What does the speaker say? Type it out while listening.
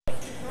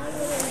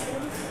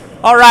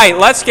All right,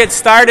 let's get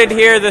started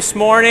here this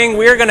morning.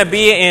 We're going to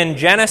be in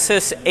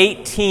Genesis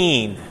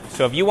 18.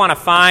 So if you want to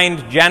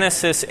find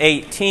Genesis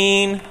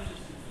 18,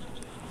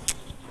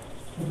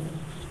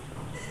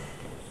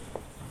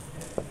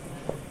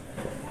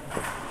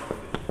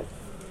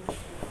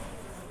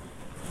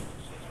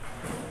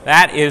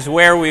 that is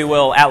where we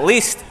will, at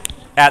least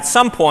at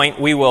some point,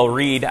 we will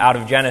read out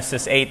of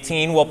Genesis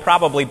 18. We'll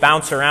probably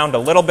bounce around a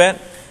little bit,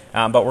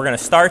 but we're going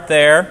to start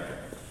there.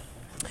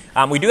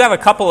 We do have a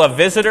couple of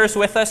visitors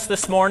with us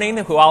this morning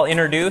who I'll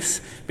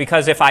introduce,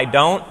 because if I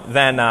don't,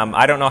 then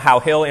I don't know how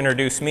he'll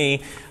introduce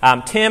me.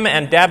 Tim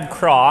and Deb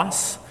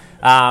Cross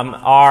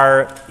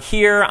are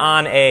here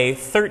on a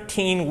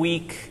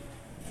 13-week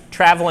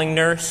traveling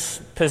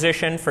nurse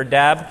position for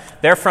Deb.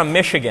 They're from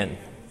Michigan,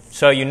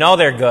 so you know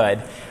they're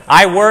good.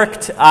 I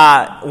worked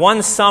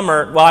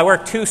I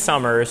worked 2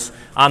 summers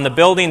on the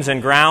Buildings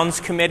and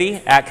Grounds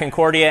Committee at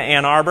Concordia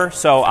Ann Arbor,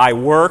 so I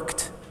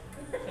worked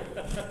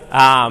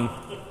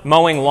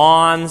mowing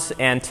lawns,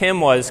 and Tim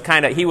was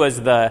he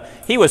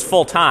was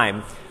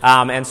full-time.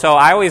 And so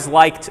I always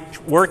liked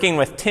working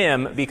with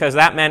Tim, because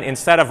that meant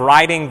instead of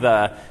riding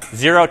the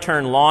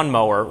zero-turn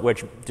lawnmower,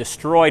 which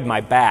destroyed my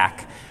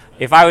back,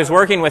 if I was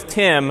working with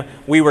Tim,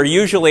 we were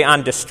usually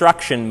on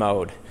destruction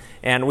mode.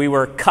 And we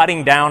were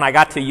cutting down. I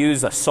got to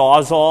use a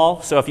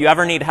Sawzall. So if you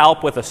ever need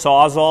help with a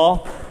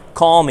Sawzall,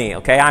 call me,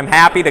 okay? I'm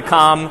happy to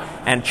come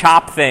and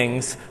chop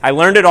things. I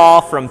learned it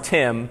all from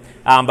Tim.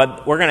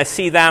 But we're going to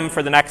see them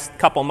for the next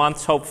couple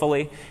months,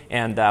 hopefully.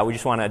 And we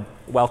just want to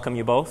welcome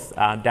you both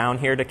down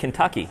here to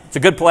Kentucky. It's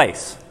a good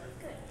place.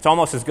 It's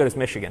almost as good as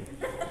Michigan.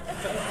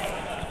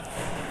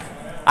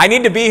 I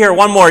need to be here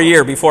one more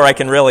year before I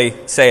can really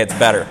say it's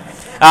better.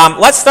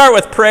 Let's start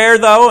with prayer,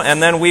 though,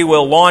 and then we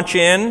will launch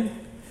in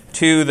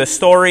to the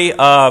story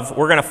of,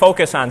 we're going to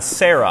focus on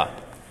Sarah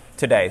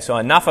today. So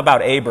enough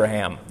about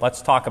Abraham.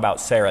 Let's talk about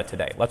Sarah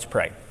today. Let's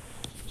pray.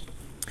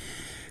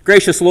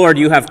 Gracious Lord,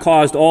 you have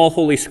caused all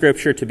Holy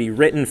Scripture to be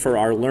written for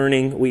our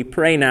learning. We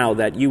pray now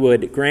that you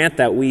would grant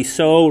that we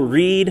so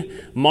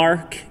read,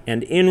 mark,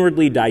 and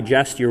inwardly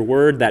digest your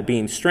word, that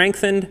being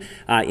strengthened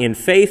in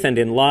faith and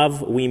in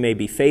love, we may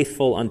be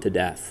faithful unto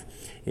death.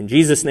 In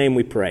Jesus' name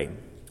we pray.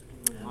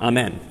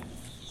 Amen.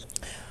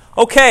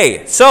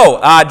 Okay,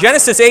 so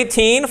Genesis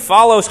 18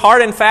 follows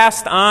hard and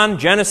fast on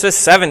Genesis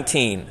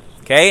 17.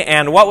 Okay,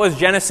 and what was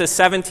Genesis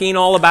 17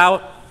 all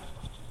about?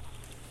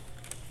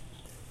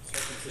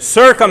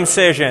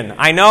 Circumcision.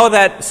 I know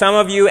that some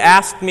of you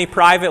asked me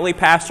privately,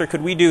 Pastor,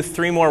 could we do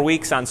 3 more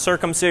weeks on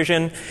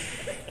circumcision?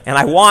 And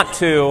I want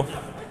to,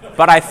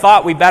 but I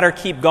thought we better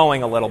keep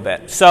going a little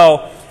bit.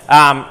 So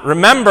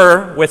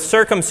remember, with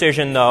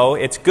circumcision, though,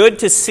 it's good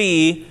to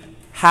see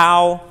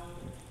how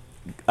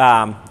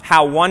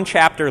one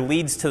chapter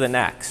leads to the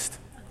next.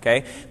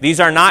 Okay, these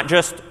are not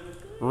just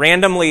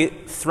randomly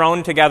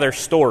thrown together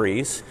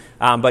stories,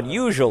 but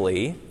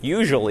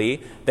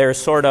usually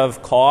there's sort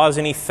of cause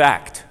and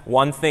effect.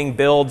 One thing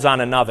builds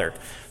on another.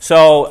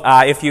 So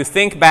if you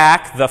think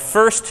back, the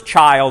first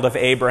child of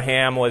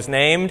Abraham was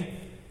named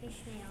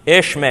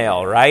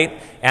Ishmael, right?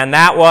 And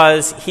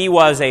he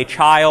was a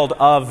child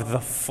of the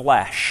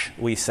flesh,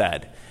 we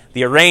said.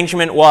 The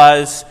arrangement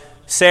was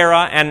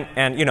Sarah,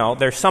 and you know,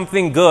 there's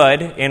something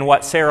good in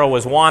what Sarah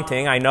was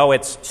wanting. I know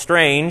it's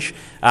strange.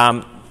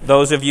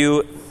 Those of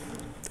you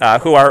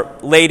who are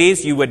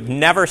ladies, you would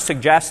never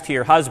suggest to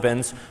your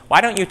husbands,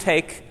 why don't you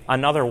take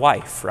another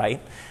wife,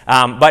 right?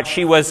 But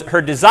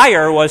her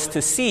desire was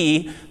to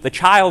see the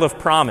child of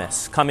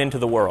promise come into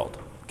the world,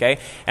 okay?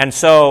 And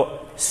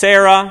so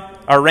Sarah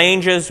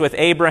arranges with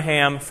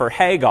Abraham for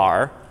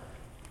Hagar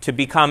to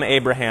become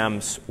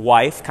Abraham's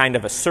wife, kind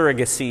of a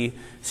surrogacy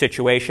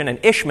situation, and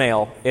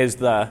Ishmael is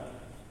the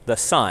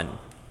son,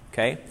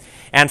 okay?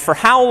 And for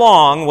how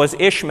long was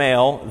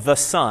Ishmael the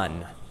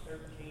son?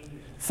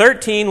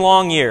 13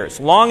 long years,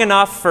 long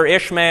enough for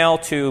Ishmael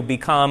to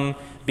become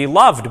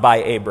beloved by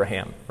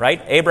Abraham, right?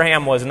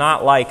 Abraham was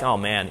not like, oh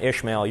man,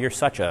 Ishmael, you're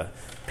such a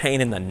pain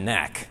in the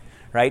neck,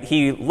 right?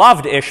 He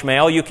loved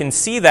Ishmael. You can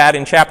see that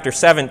in chapter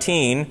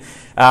 17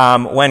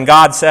 when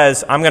God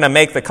says, I'm going to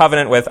make the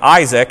covenant with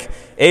Isaac.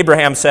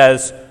 Abraham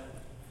says,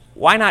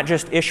 why not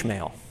just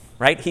Ishmael,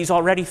 right? He's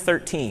already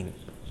 13.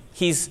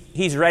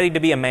 He's ready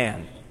to be a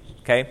man,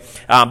 okay?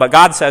 But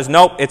God says,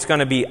 nope, it's going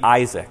to be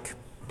Isaac.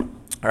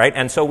 All right,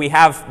 and so we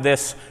have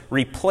this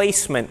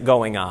replacement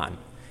going on.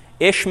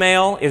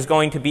 Ishmael is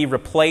going to be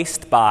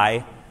replaced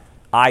by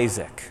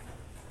Isaac.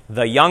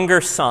 The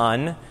younger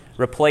son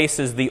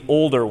replaces the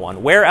older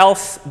one. Where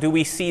else do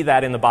we see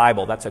that in the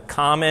Bible? That's a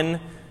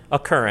common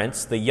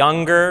occurrence. The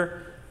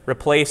younger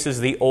replaces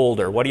the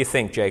older. What do you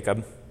think,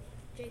 Jacob?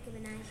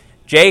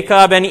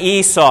 Jacob and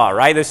Esau,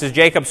 right? This is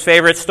Jacob's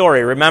favorite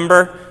story.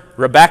 Remember,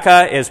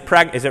 Rebecca is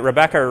pregnant. Is it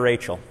Rebecca or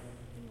Rachel?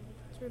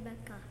 It's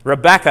Rebecca.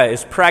 Rebecca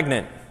is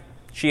pregnant.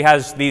 She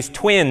has these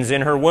twins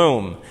in her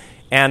womb,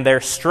 and they're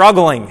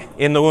struggling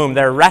in the womb.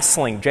 They're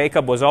wrestling.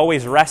 Jacob was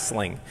always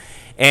wrestling.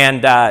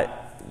 And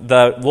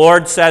the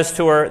Lord says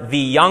to her,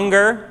 the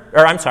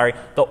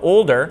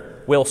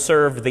older will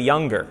serve the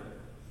younger.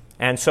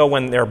 And so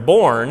when they're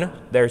born,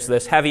 there's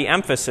this heavy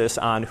emphasis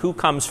on who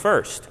comes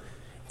first.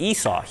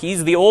 Esau,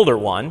 he's the older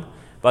one,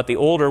 but the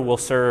older will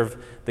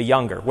serve the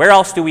younger. Where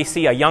else do we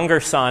see a younger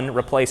son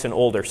replace an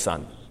older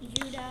son?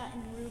 Judah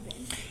and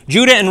Reuben.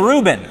 Judah and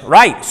Reuben,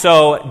 right.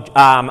 So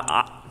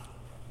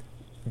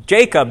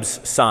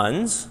Jacob's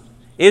sons,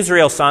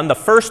 Israel's son, the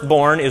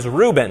firstborn is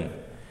Reuben.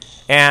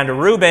 And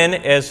Reuben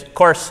is, of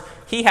course,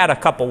 he had a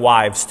couple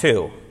wives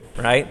too,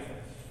 right?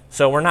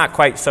 So we're not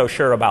quite so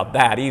sure about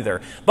that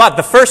either. But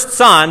the first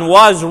son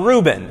was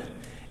Reuben.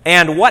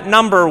 And what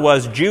number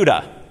was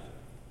Judah?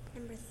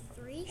 Number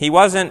 3.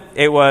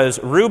 It was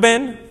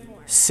Reuben,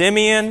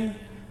 Simeon,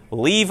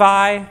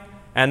 Levi,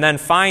 and then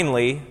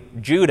finally,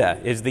 Judah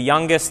is the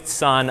youngest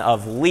son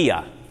of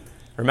Leah.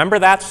 Remember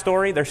that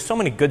story? There's so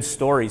many good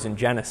stories in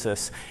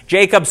Genesis.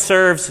 Jacob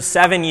serves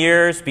 7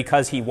 years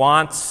because he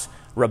wants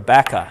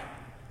Rebekah.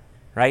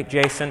 Right,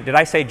 Jason? Did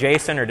I say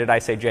Jason or did I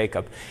say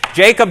Jacob?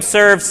 Jacob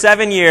serves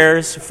 7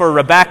 years for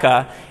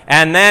Rebekah,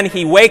 and then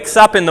he wakes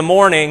up in the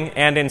morning,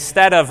 and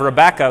instead of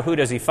Rebekah, who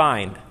does he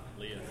find?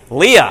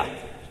 Leah.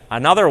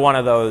 Another one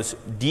of those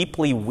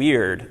deeply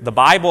weird. The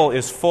Bible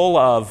is full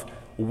of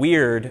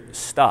weird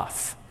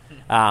stuff.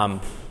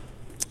 And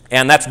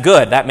that's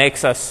good. That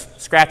makes us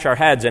scratch our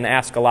heads and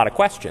ask a lot of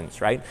questions,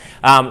 right?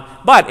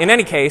 But in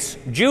any case,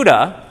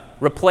 Judah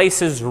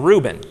replaces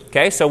Reuben.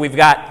 Okay, so we've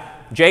got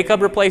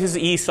Jacob replaces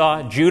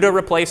Esau, Judah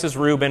replaces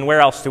Reuben. Where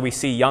else do we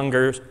see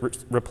younger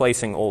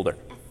replacing older?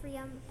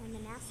 Ephraim and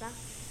Manasseh.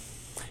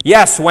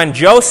 Yes, when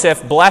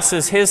Joseph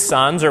blesses his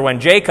sons, or when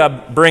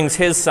Jacob brings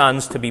his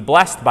sons to be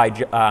blessed by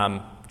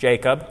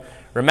Jacob,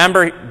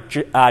 remember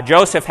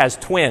Joseph has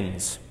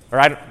twins.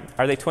 Right?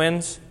 Are they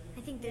twins?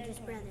 I think they're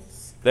just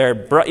brothers.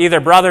 They're either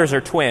brothers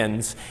or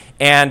twins.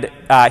 And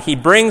he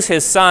brings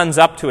his sons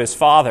up to his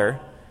father,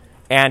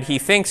 and he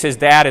thinks his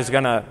dad is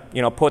going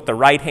to, put the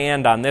right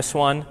hand on this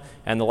one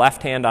and the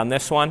left hand on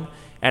this one.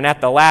 And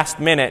at the last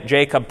minute,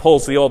 Jacob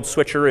pulls the old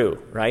switcheroo,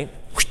 right?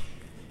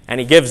 And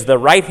he gives the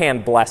right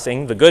hand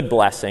blessing, the good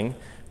blessing,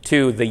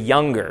 to the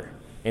younger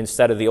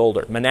instead of the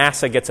older.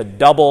 Manasseh gets a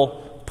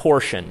double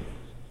portion,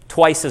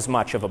 twice as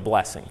much of a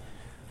blessing.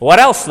 What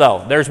else,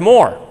 though? There's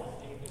more.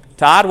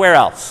 Todd, where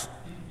else?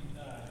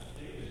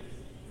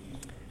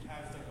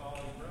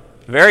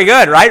 Very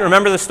good, right?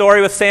 Remember the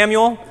story with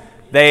Samuel?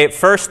 The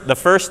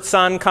first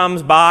son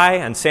comes by,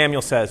 and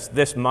Samuel says,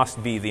 "This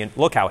must be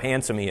look how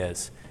handsome he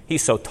is.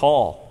 He's so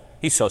tall.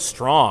 He's so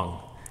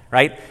strong,"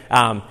 right?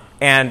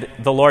 And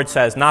the Lord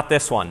says, "Not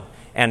this one."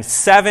 And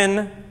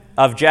 7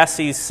 of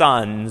Jesse's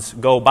sons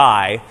go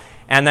by,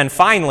 and then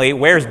finally,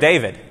 where's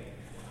David?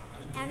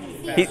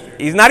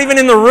 He's not even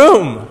in the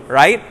room,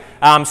 right?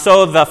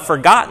 So the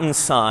forgotten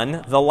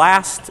son, the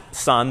last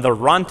son, the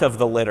runt of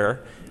the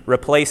litter,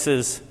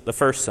 replaces the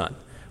first son.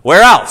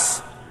 Where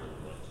else?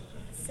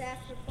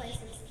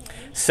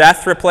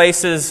 Seth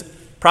replaces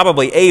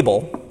probably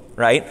Abel,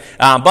 right?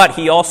 But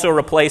he also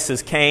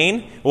replaces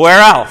Cain. Where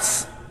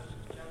else?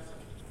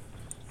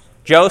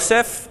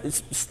 Joseph,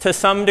 to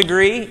some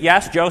degree.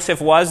 Yes, Joseph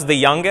was the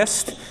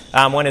youngest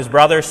when his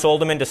brothers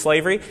sold him into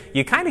slavery.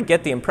 You kind of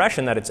get the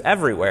impression that it's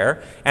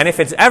everywhere. And if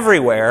it's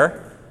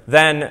everywhere,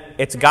 then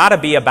it's got to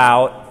be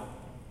about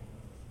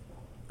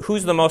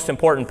who's the most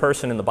important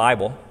person in the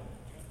Bible?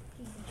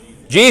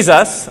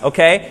 Jesus,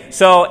 okay?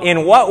 So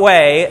in what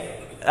way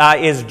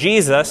is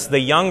Jesus the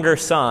younger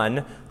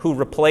son who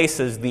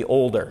replaces the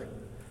older?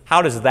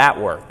 How does that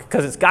work?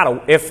 Because it's got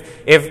to.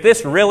 If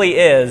this really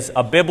is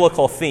a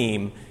biblical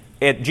theme,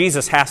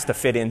 Jesus has to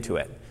fit into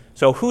it.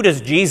 So who does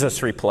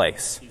Jesus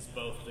replace? He's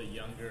both the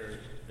younger,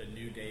 the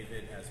new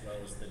David, as well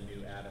as the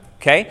new Adam.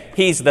 Okay,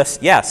 he's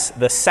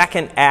the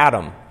second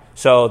Adam.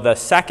 So the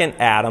second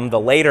Adam, the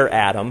later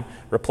Adam,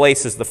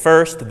 replaces the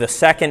first. The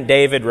second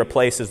David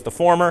replaces the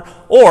former.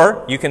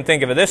 Or, you can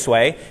think of it this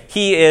way,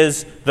 he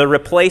is the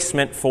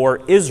replacement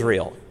for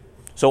Israel.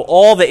 So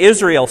all the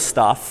Israel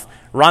stuff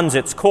runs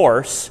its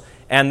course,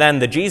 and then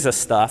the Jesus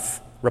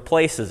stuff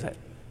replaces it.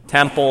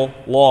 Temple,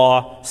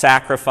 law,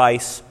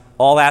 sacrifice,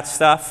 all that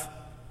stuff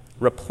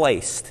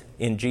replaced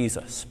in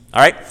Jesus.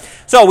 All right?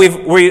 So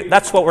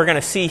that's what we're going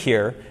to see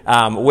here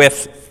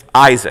with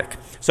Isaac.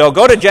 So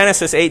go to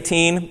Genesis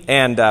 18,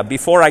 and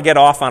before I get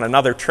off on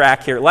another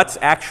track here, let's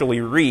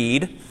actually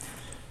read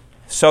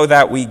so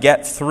that we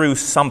get through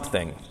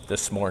something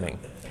this morning.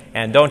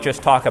 And don't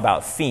just talk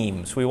about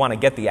themes. We want to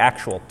get the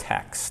actual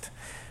text.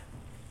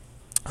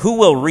 Who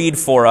will read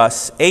for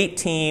us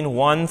 18,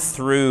 1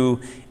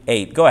 through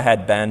 8? Go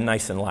ahead, Ben,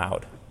 nice and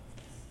loud.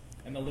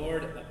 And the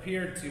Lord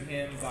appeared to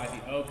him by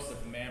the oaks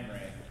of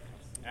Mamre,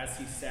 as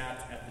he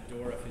sat at the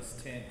door of his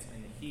tent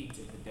in the heat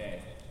of the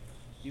day.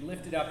 He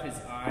lifted up his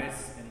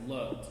eyes and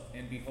looked,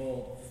 and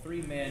behold,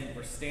 3 men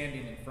were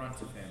standing in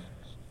front of him.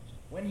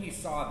 When he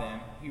saw them,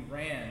 he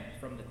ran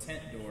from the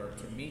tent door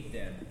to meet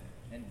them,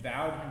 and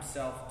bowed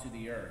himself to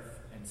the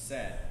earth, and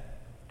said,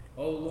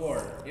 O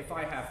Lord, if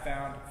I have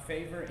found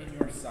favor in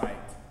your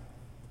sight,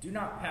 do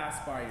not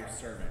pass by your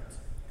servant.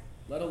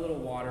 Let a little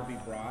water be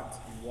brought,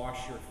 and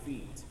wash your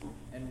feet,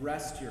 and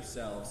rest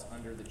yourselves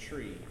under the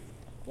tree.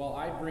 while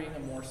I bring a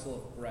morsel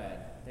of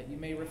bread, that you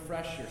may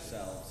refresh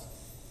yourselves,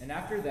 and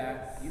after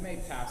that you may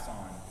pass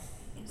on,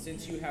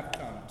 since you have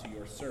come to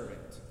your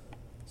servant.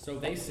 So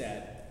they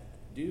said,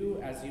 do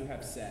as you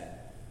have said.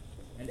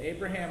 And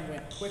Abraham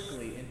went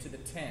quickly into the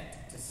tent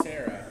to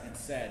Sarah and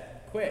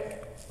said,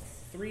 quick,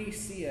 3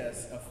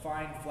 seahs of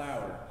fine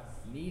flour,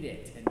 knead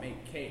it and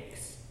make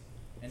cakes.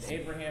 And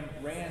Abraham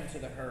ran to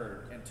the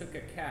herd and took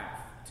a calf,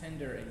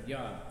 tender and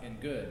young and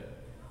good,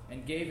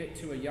 and gave it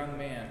to a young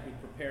man who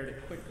prepared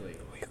it quickly.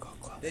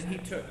 Then he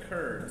took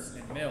curds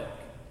and milk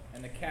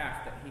and the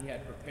calf that he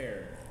had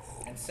prepared,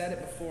 and set it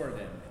before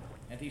them,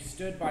 and he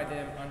stood by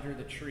them under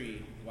the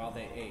tree while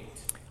they ate.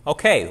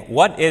 Okay,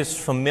 what is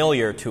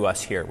familiar to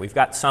us here? We've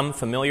got some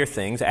familiar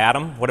things.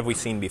 Adam, what have we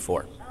seen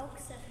before?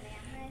 Oaks of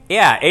Mamre.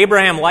 Yeah,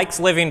 Abraham likes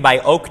living by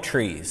oak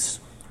trees,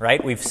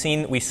 right?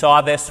 We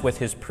saw this with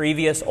his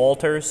previous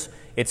altars.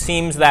 It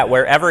seems that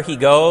wherever he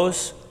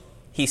goes,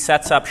 he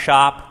sets up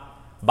shop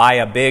by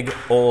a big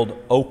old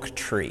oak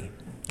tree.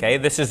 Okay,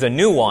 this is a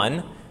new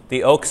one,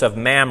 the Oaks of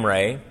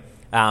Mamre,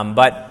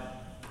 but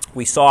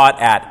we saw it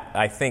at,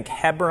 I think,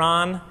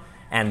 Hebron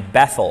and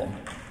Bethel.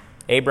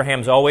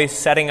 Abraham's always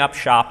setting up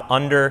shop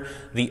under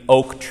the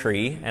oak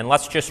tree. And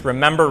let's just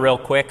remember real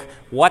quick,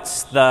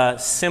 what's the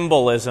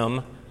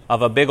symbolism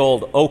of a big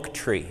old oak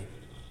tree?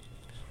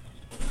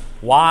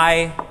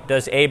 Why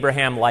does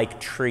Abraham like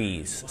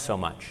trees so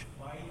much?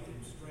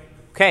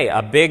 Okay,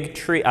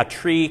 a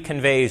tree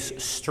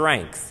conveys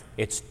strength.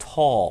 It's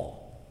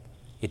tall,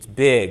 it's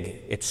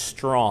big, it's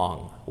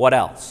strong. What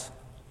else?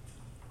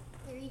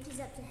 It reaches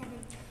up to heaven.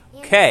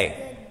 And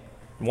Okay,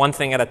 one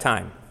thing at a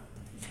time.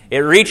 It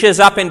reaches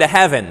up into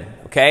heaven,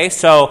 okay?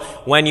 So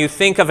when you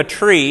think of a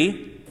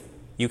tree,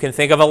 you can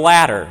think of a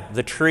ladder.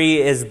 The tree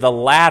is the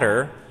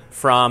ladder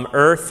from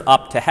earth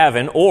up to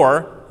heaven,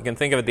 or you can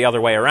think of it the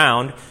other way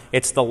around.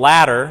 It's the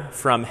ladder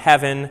from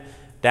heaven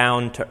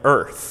down to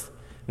earth.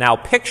 Now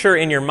picture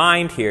in your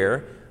mind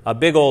here a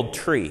big old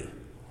tree.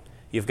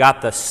 You've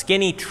got the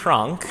skinny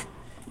trunk,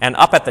 and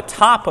up at the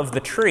top of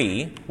the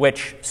tree,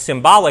 which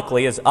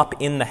symbolically is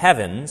up in the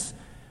heavens,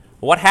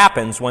 what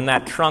happens when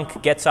that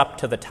trunk gets up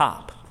to the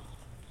top?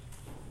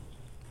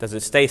 Does it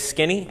stay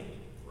skinny?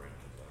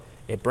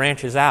 It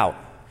branches out.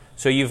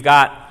 So you've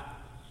got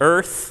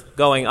earth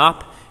going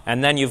up,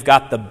 and then you've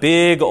got the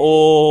big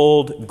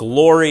old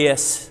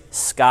glorious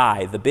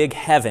sky, the big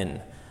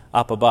heaven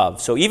up above.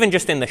 So even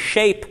just in the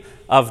shape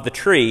of the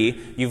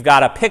tree, you've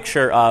got a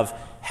picture of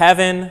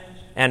heaven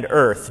and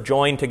earth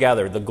joined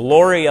together. The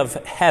glory of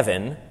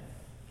heaven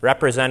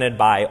represented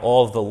by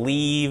all the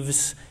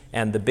leaves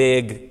and the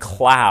big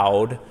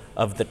cloud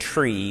of the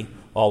tree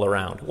all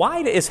around. Why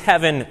is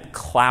heaven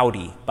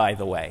cloudy, by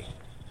the way?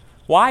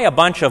 Why a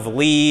bunch of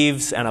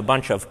leaves and a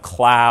bunch of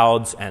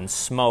clouds and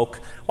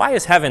smoke? Why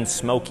is heaven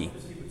smoky?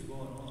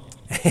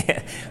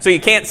 So you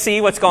can't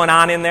see what's going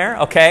on in there?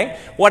 Okay.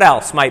 What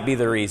else might be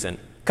the reason?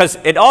 Because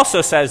it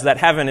also says that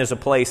heaven is a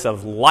place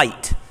of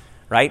light,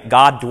 right?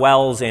 God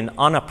dwells in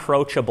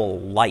unapproachable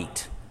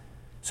light.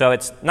 So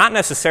it's not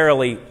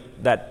necessarily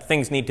that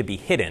things need to be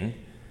hidden,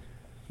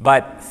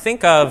 but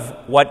think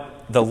of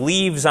what the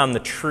leaves on the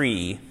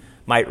tree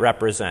might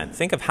represent.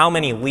 Think of how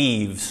many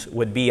leaves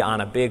would be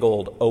on a big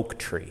old oak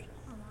tree.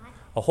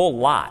 A whole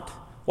lot.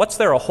 What's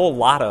there a whole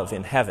lot of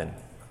in heaven?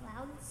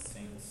 Clouds.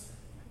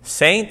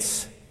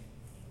 Saints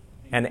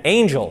and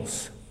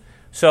angels.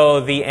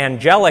 So the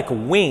angelic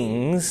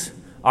wings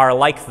are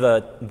like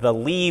the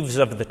leaves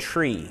of the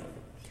tree.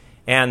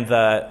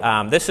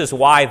 And this is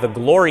why the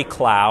glory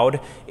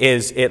cloud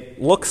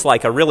it looks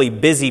like a really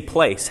busy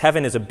place.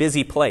 Heaven is a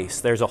busy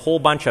place. There's a whole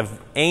bunch of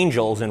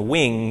angels and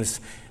wings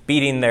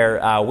beating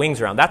their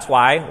wings around. That's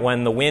why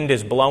when the wind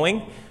is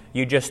blowing,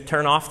 you just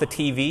turn off the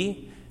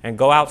TV and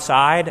go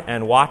outside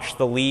and watch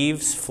the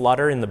leaves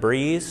flutter in the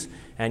breeze,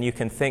 and you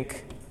can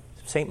think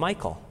St.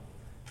 Michael,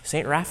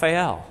 St.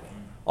 Raphael,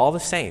 all the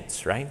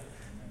saints, right?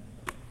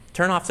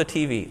 Turn off the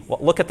TV. Well,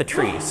 look at the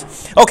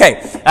trees.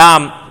 Okay,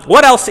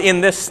 what else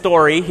in this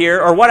story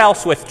here, or what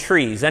else with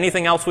trees?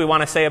 Anything else we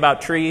want to say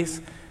about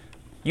trees?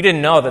 You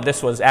didn't know that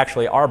this was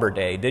actually Arbor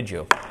Day, did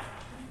you?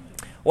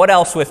 What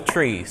else with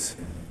trees?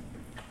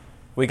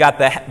 We got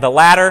the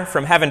ladder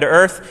from heaven to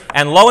earth,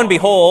 and lo and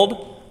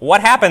behold,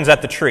 what happens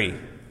at the tree?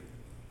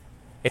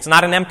 It's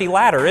not an empty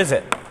ladder, is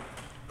it?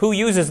 Who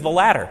uses the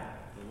ladder?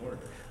 The Lord.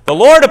 The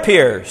Lord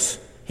appears.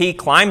 He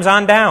climbs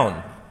on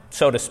down,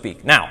 so to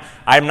speak. Now,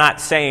 I'm not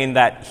saying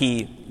that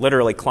he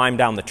literally climbed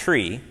down the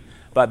tree,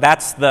 but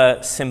that's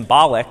the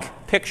symbolic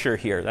picture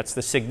here. That's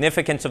the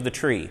significance of the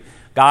tree.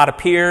 God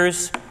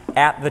appears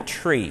at the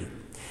tree.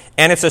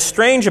 And it's a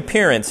strange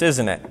appearance,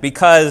 isn't it?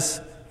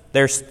 Because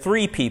there's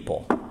 3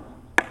 people.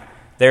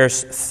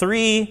 There's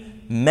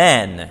 3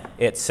 men,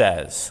 it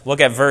says. Look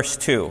at verse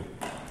 2.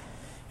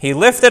 He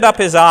lifted up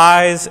his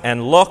eyes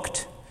and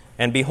looked,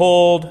 and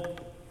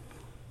behold,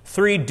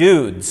 3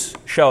 dudes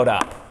showed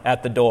up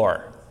at the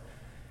door.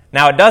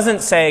 Now, it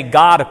doesn't say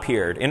God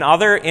appeared. In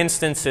other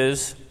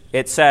instances,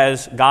 it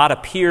says God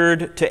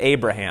appeared to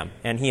Abraham,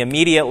 and he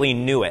immediately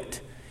knew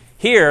it.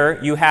 Here,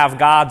 you have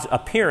God's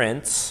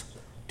appearance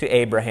to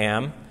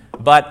Abraham,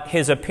 but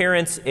his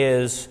appearance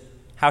is,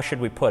 how should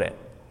we put it?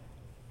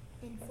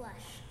 In flesh.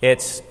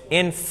 It's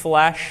in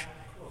flesh.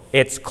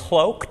 It's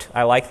cloaked.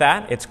 I like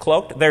that. It's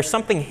cloaked. There's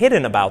something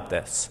hidden about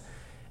this.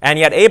 And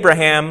yet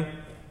Abraham,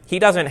 he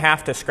doesn't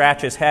have to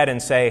scratch his head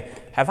and say,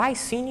 have I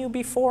seen you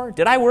before?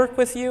 Did I work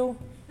with you?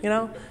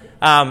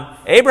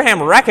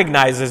 Abraham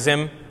recognizes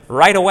him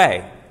right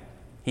away.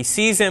 He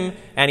sees him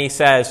and he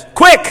says,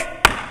 quick!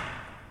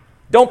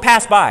 Don't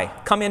pass by.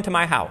 Come into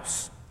my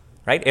house.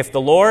 Right? If the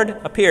Lord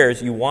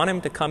appears, you want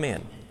him to come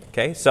in.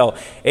 Okay? So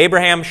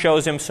Abraham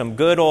shows him some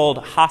good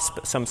old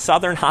some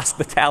southern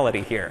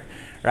hospitality here.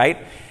 Right?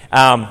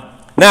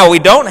 Now, we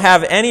don't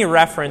have any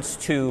reference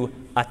to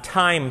a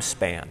time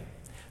span.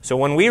 So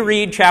when we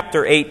read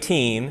chapter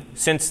 18,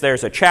 since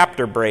there's a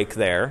chapter break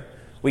there,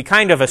 we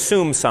kind of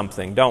assume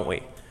something, don't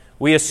we?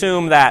 We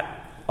assume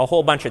that a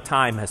whole bunch of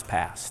time has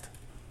passed.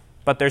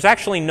 But there's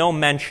actually no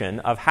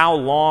mention of how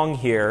long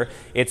here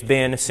it's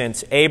been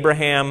since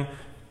Abraham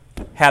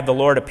had the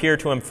Lord appear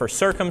to him for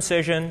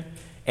circumcision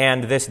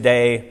and this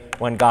day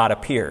when God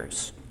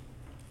appears.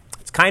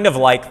 It's kind of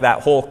like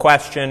that whole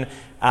question,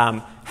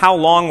 how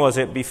long was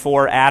it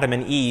before Adam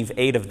and Eve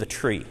ate of the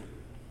tree?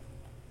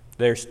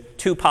 There's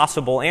two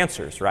possible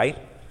answers, right?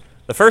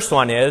 The first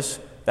one is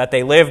that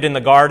they lived in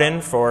the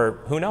garden for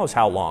who knows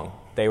how long.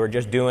 They were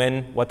just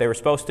doing what they were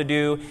supposed to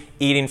do,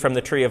 eating from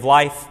the tree of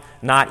life,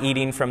 not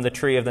eating from the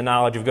tree of the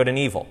knowledge of good and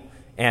evil.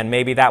 And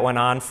maybe that went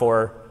on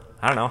for,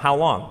 I don't know, how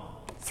long?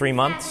 3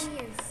 months?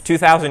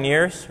 2,000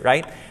 years,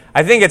 right?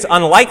 I think it's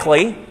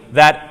unlikely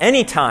that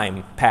any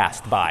time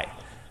passed by.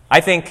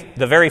 I think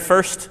the very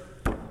first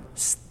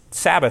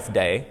Sabbath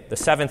day, the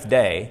seventh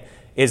day,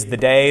 is the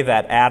day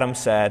that Adam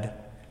said,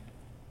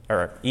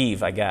 or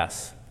Eve, I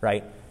guess,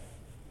 right?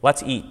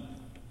 Let's eat.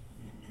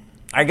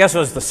 I guess it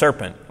was the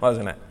serpent,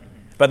 wasn't it?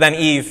 But then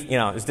Eve,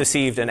 is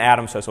deceived, and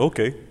Adam says,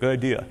 okay, good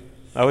idea.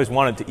 I always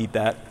wanted to eat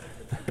that.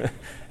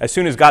 As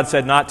soon as God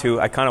said not to,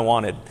 I kind of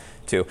wanted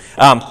to.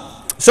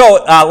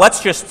 So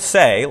let's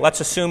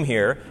assume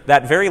here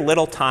that very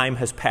little time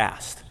has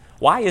passed.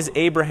 Why is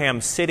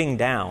Abraham sitting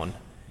down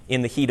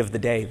in the heat of the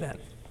day then?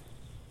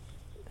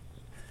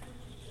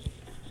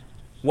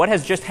 What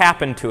has just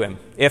happened to him,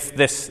 if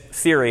this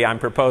theory I'm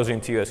proposing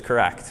to you is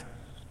correct?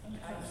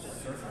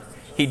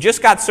 He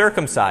just got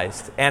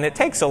circumcised, and it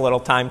takes a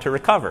little time to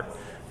recover.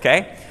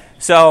 Okay?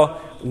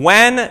 So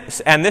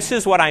and this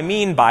is what I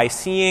mean by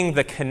seeing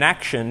the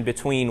connection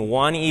between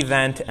one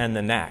event and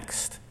the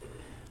next.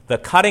 The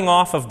cutting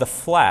off of the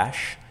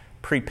flesh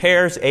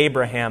prepares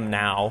Abraham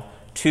now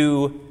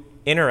to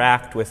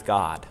interact with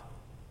God.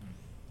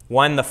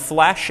 When the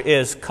flesh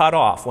is cut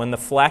off, when the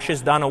flesh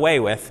is done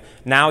away with,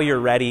 now you're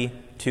ready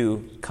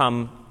to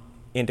come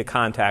into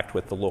contact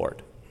with the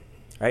Lord.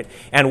 Right?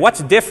 And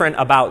what's different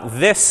about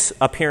this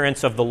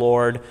appearance of the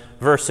Lord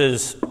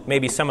versus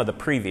maybe some of the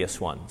previous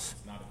ones?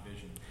 It's not a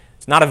vision.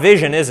 It's not a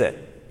vision, is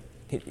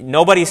it?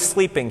 Nobody's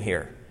sleeping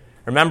here.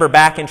 Remember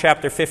back in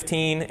chapter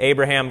 15,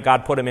 Abraham,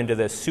 God put him into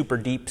this super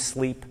deep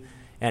sleep,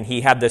 and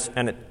he had this,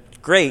 and it's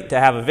great to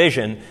have a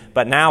vision,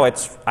 but now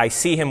I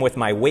see him with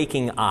my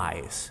waking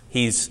eyes.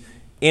 He's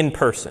in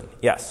person.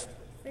 Yes?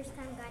 First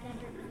time God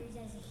ever appears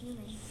as a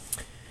human.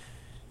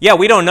 Yeah,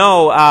 we don't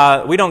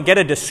know. We don't get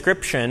a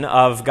description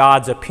of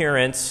God's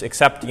appearance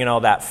except,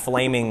 that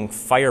flaming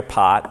fire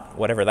pot,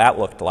 whatever that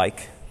looked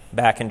like,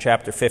 back in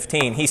chapter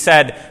 15. He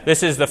said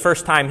this is the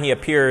first time he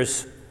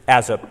appears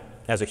as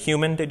a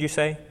human, did you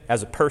say?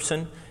 As a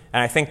person.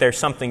 And I think there's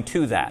something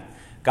to that.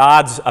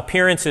 God's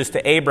appearances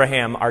to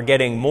Abraham are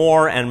getting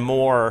more and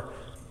more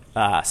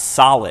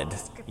solid,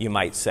 you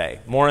might say.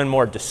 More and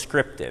more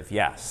descriptive,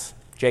 yes.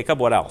 Jacob,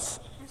 what else?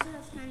 Also,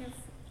 that's kind of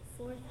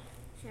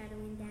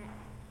foreshadowing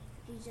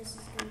that Jesus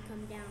is going to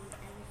come down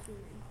as a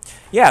human.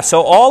 Yeah,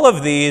 so all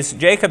of these,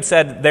 Jacob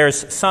said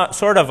there's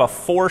sort of a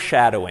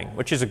foreshadowing,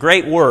 which is a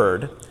great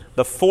word,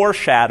 the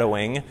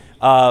foreshadowing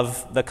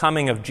of the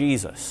coming of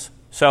Jesus.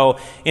 So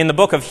in the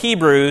book of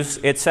Hebrews,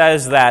 it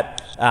says that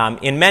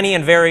in many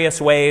and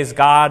various ways,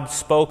 God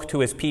spoke to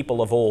his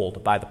people of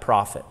old by the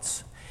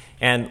prophets.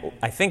 And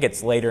I think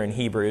it's later in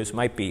Hebrews,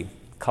 might be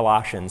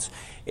Colossians.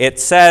 It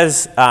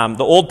says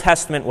the Old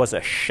Testament was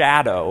a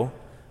shadow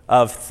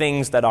of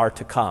things that are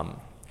to come.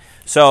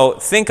 So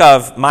think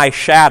of my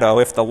shadow.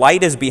 If the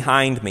light is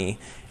behind me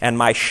and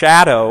my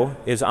shadow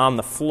is on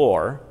the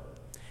floor,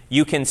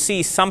 you can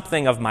see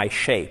something of my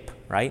shape,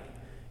 right?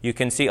 You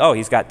can see,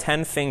 he's got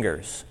 10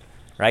 fingers.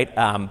 Right?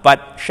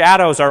 But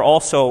shadows are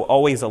also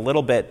always a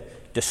little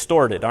bit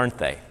distorted, aren't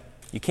they?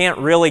 You can't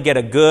really get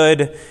a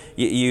good,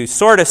 you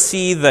sort of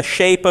see the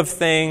shape of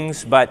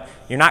things, but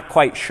you're not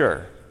quite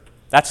sure.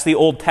 That's the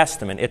Old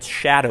Testament. It's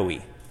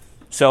shadowy.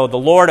 So the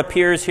Lord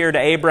appears here to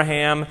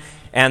Abraham,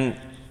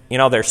 and,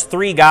 there's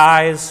 3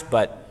 guys,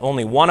 but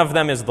only one of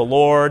them is the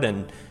Lord,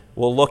 and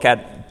we'll look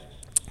at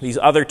these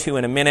other 2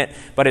 in a minute,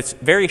 but it's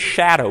very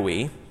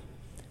shadowy.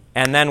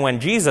 And then when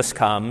Jesus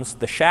comes,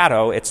 the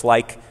shadow, it's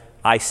like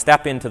I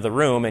step into the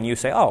room and you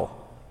say,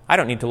 I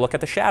don't need to look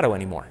at the shadow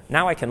anymore.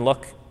 Now I can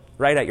look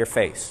right at your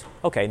face.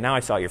 Okay, now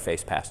I saw your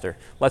face, Pastor.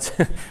 Let's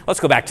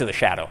go back to the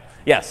shadow.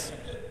 Yes?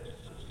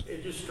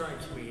 It just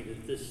strikes me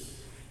that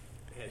this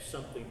has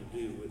something to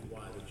do with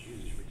why the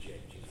Jews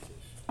reject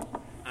Jesus.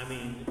 I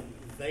mean,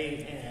 they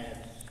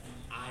had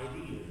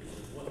ideas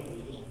of what he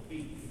was going to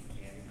be,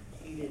 and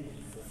he didn't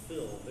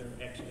fulfill their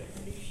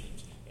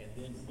expectations. And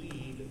then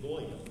we, the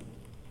Goyim,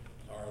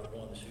 are the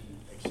ones who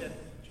accept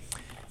him.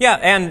 Yeah,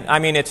 and I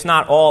mean, it's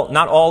not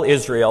all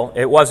Israel.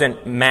 It wasn't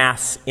in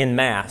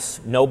mass.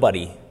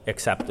 Nobody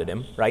accepted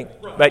him, right?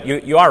 But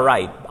you are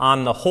right.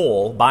 On the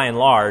whole, by and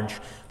large,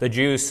 the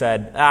Jews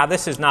said,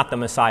 this is not the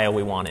Messiah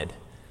we wanted.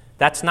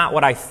 That's not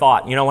what I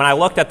thought. You know, when I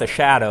looked at the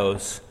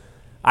shadows,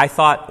 I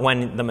thought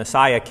when the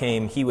Messiah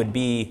came, he would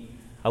be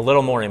a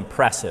little more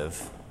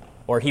impressive,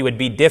 or he would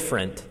be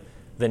different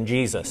than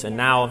Jesus. And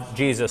now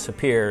Jesus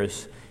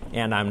appears,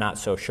 and I'm not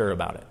so sure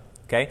about it.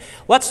 Okay?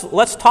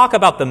 Let's talk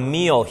about the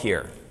meal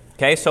here.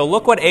 Okay? So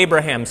look what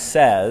Abraham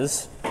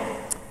says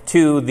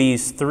to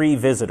these three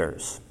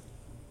visitors.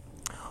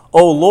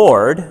 "O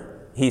Lord,"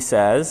 he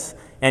says,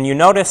 and you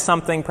notice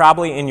something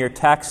probably in your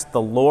text,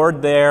 the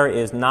Lord there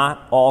is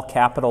not all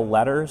capital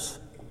letters.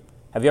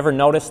 Have you ever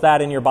noticed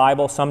that in your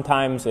Bible?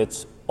 Sometimes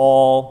it's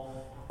all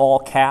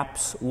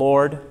caps,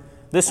 Lord.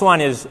 This one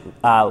is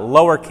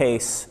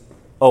lowercase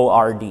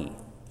O-R-D.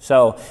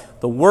 So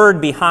the word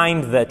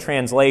behind the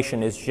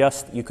translation is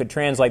just, you could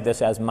translate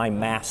this as my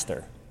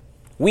master.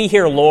 We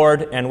hear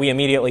Lord and we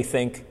immediately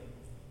think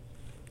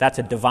that's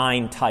a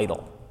divine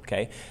title.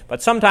 Okay?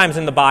 But sometimes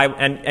in the Bible,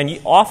 and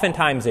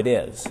oftentimes it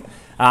is,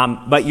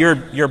 but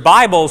your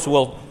Bibles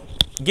will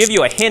give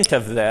you a hint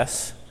of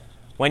this.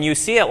 When you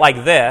see it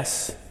like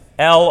this,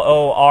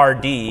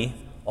 L-O-R-D,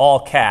 all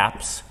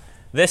caps,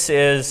 this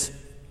is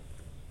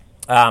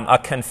a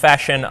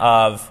confession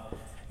of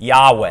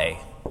Yahweh.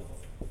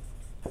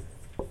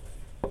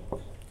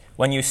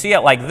 When you see it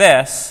like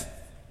this,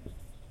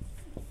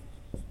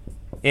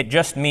 it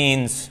just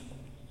means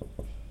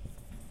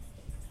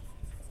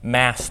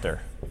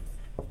master.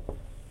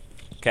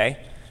 Okay?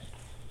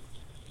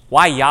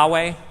 Why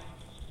Yahweh?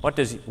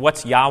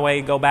 What's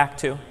Yahweh go back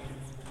to?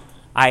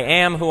 I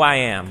am who I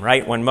am,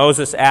 right? When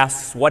Moses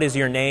asks, "What is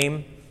your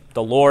name?"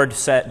 the Lord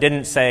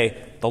didn't say,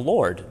 "The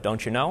Lord,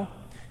 don't you know?"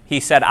 He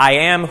said, "I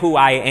am who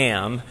I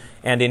am."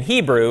 And in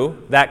Hebrew,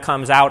 that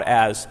comes out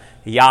as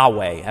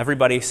Yahweh.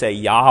 Everybody say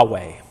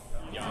Yahweh.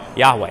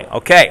 Yahweh.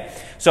 Okay.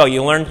 So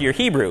you learned your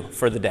Hebrew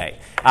for the day.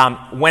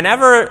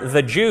 Whenever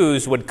the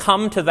Jews would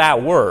come to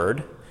that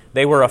word,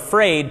 they were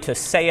afraid to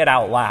say it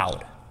out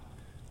loud.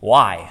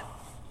 Why?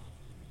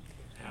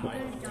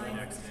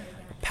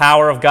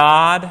 Power of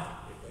God.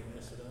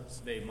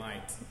 They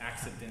might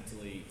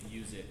accidentally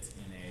use it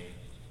in a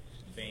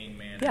vain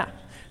manner. Yeah.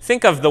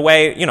 Think of the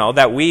way,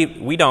 that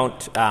we don't,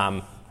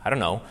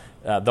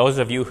 those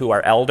of you who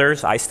are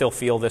elders, I still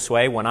feel this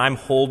way. When I'm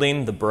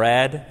holding the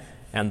bread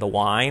and the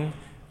wine,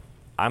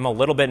 I'm a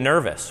little bit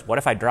nervous. What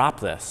if I drop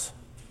this?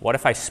 What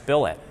if I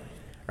spill it?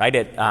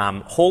 Right?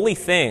 Holy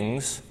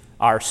things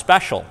are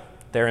special.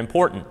 They're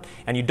important.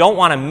 And you don't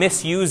want to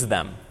misuse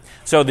them.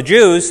 So the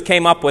Jews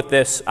came up with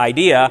this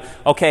idea,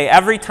 okay,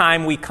 every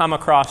time we come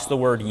across the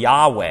word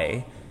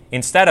Yahweh,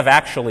 instead of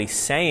actually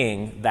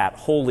saying that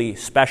holy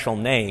special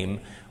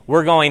name,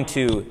 we're going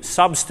to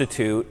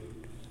substitute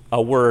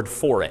a word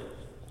for it.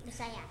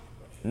 Messiah.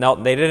 No,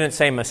 they didn't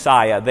say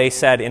Messiah. They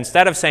said,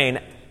 instead of saying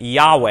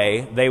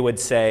Yahweh, they would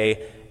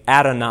say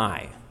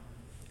Adonai.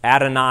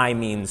 Adonai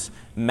means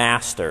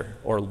master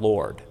or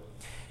Lord.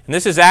 And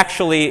this is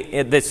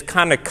actually, this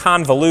kind of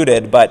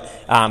convoluted, but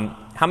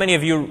how many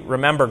of you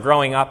remember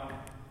growing up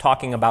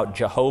talking about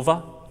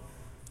Jehovah?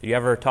 Did you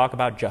ever talk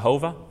about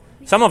Jehovah?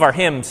 Some of our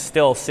hymns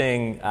still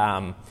sing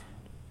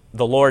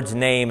the Lord's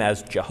name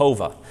as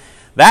Jehovah.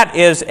 That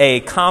is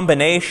a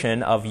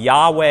combination of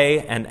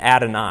Yahweh and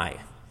Adonai.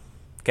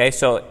 Okay,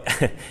 so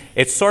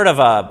it's sort of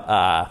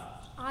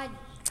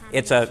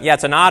it's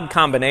an odd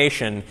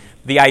combination.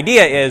 The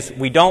idea is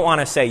we don't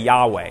want to say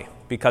Yahweh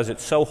because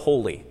it's so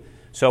holy.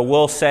 So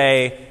we'll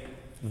say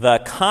the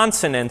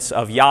consonants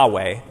of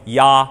Yahweh,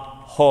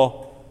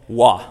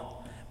 Yah-ho-wah,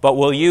 but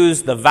we'll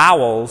use the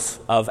vowels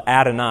of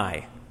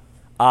Adonai,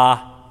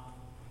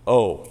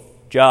 A-O,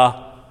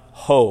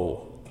 Jah-ho-vah.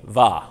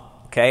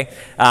 Okay?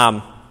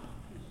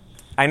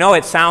 I know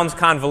it sounds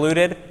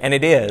convoluted, and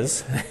it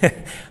is.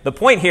 The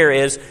point here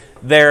is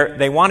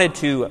they wanted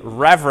to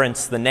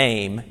reverence the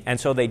name, and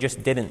so they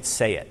just didn't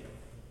say it.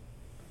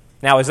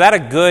 Now, is that a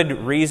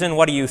good reason?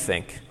 What do you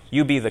think?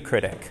 You be the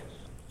critic.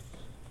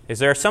 Is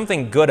there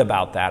something good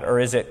about that, or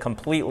is it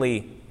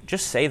completely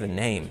just say the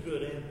name? It's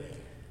good and bad.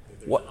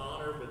 There's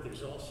honor, but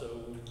there's also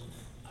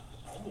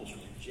almost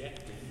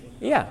rejecting.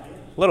 Yeah,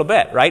 a little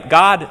bit, right?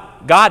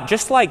 God,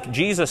 just like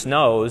Jesus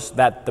knows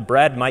that the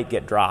bread might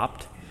get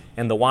dropped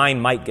and the wine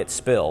might get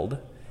spilled,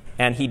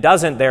 and he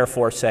doesn't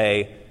therefore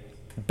say,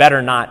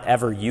 better not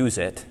ever use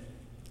it,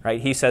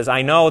 right? He says,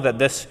 I know that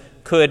this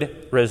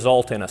could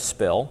result in a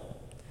spill.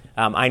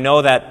 I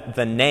know that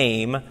the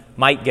name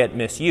might get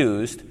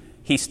misused.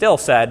 He still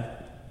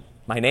said,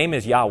 my name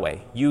is Yahweh.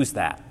 Use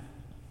that.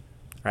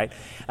 Right?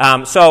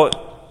 So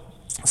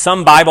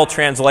Some Bible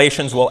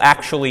translations will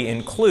actually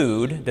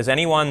include,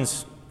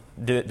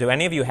 do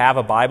any of you have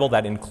a Bible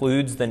that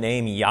includes the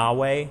name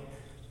Yahweh?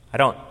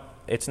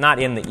 It's not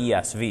in the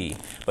ESV,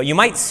 but you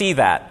might see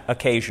that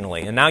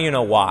occasionally, and now you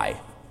know why.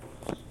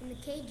 In the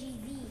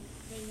KJV,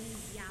 they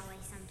use Yahweh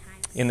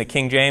sometimes. In the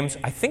King James,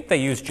 I think they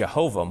use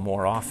Jehovah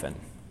more often.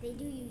 They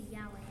do use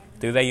Yahweh.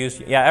 Do they use?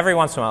 Yeah, every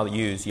once in a while they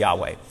use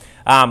Yahweh.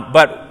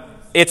 But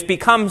it's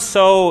become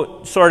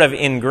so sort of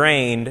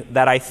ingrained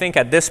that I think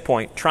at this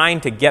point,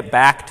 trying to get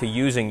back to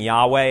using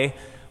Yahweh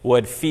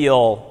would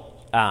feel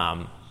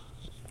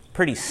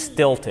pretty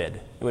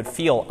stilted. It would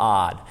feel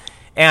odd.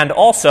 And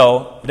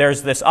also,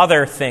 there's this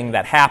other thing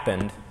that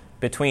happened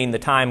between the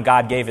time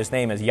God gave his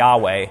name as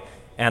Yahweh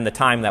and the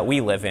time that we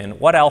live in.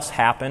 What else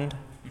happened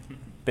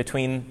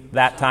between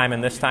that time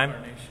and this time?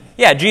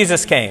 Yeah,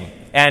 Jesus came.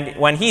 And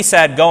when he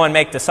said, go and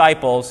make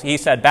disciples, he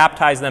said,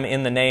 baptize them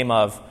in the name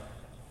of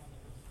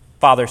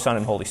Father, Son,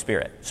 and Holy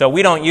Spirit. So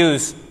we don't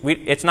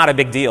it's not a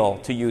big deal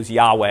to use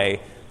Yahweh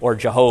or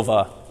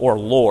Jehovah or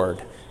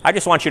Lord. I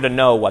just want you to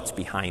know what's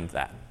behind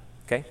that.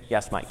 Okay?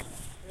 Yes, Mike?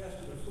 Yes,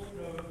 the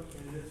footnote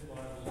in this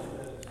Bible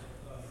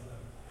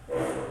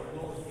says,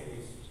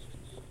 lowercase,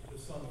 the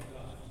Son of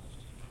God.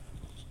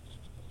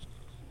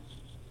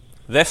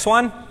 This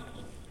one?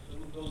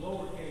 The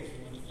lowercase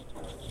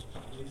one,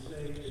 they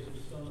say is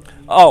the Son of God.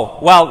 Oh,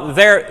 well,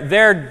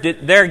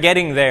 they're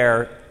getting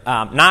there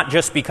not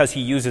just because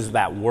he uses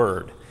that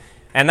word.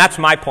 And that's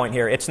my point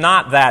here. It's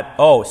not that,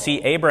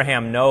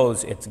 Abraham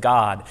knows it's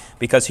God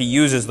because he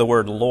uses the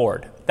word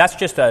Lord. That's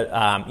just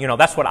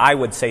that's what I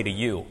would say to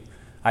you.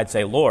 I'd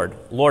say,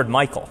 Lord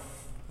Michael,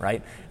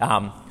 right?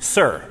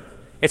 Sir.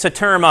 It's a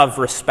term of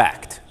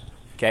respect,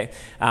 okay?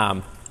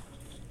 Don't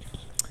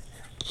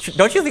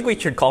you think we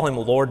should call him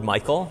Lord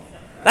Michael?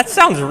 That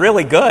sounds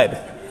really good.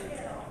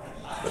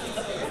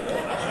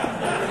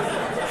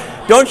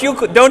 Don't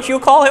you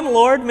call him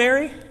Lord,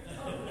 Mary?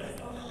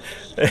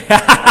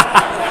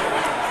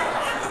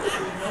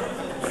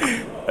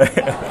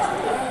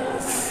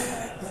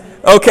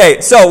 Okay,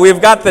 so we've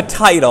got the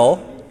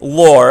title,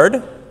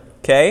 Lord,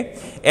 okay?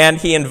 And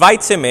he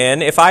invites him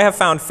in. If I have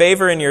found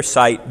favor in your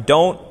sight,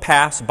 don't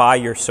pass by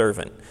your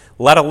servant.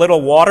 Let a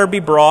little water be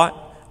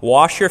brought,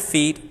 wash your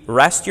feet,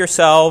 rest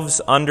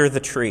yourselves under the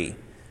tree.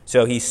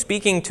 So he's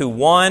speaking to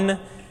 1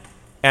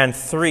 and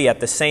 3 at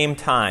the same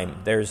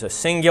time. There's a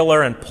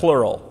singular and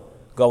plural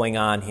going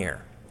on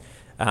here.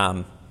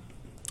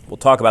 We'll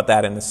talk about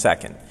that in a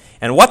second.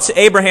 And what's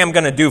Abraham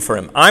going to do for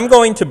him? I'm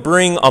going to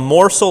bring a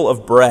morsel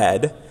of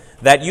bread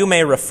that you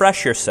may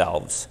refresh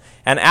yourselves,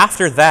 and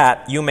after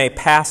that you may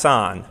pass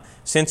on,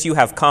 since you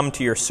have come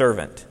to your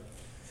servant.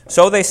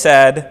 So they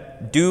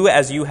said, do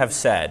as you have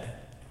said.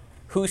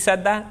 Who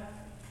said that?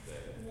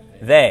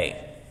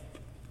 They.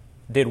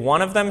 Did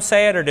one of them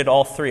say it, or did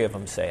all 3 of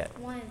them say it?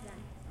 One of them.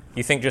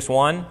 You think just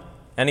one?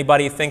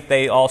 Anybody think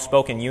they all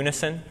spoke in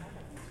unison?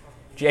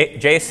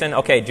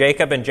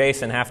 Jacob and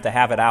Jason have to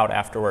have it out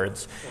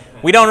afterwards.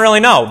 We don't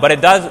really know, but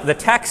it does. The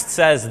text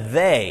says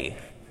they.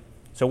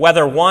 So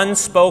whether one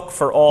spoke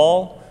for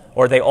all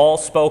or they all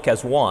spoke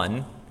as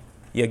one,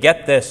 you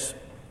get this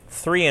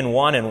 3 in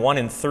 1 and 1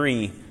 in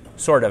 3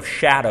 sort of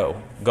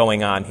shadow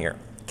going on here.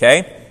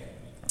 Okay?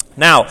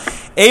 Now,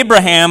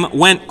 Abraham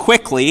went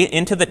quickly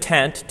into the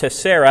tent to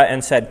Sarah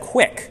and said,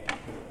 quick,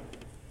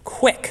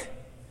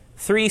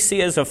 3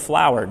 seahs of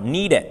flour,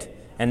 knead it,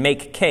 and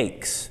make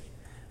cakes.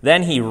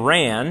 Then he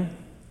ran,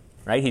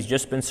 right? He's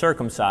just been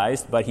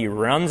circumcised, but he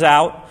runs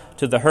out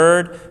to the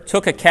herd,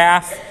 took a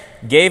calf,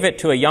 gave it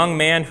to a young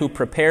man who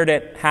prepared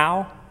it,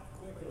 how?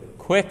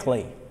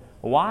 Quickly.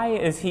 Why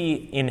is he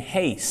in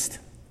haste?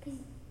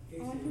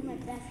 I want to do my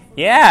best.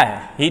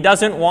 Yeah, he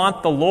doesn't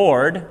want the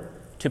Lord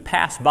to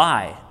pass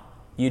by.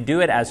 You do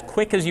it as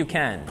quick as you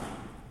can.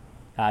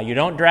 You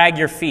don't drag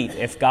your feet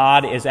if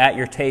God is at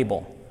your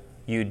table.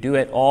 You do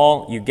it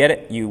all, you get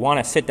it, you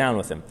want to sit down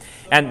with him.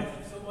 And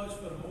So much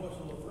for the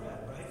morsel of bread,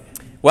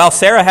 right? well,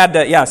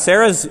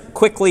 Sarah's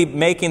quickly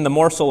making the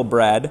morsel of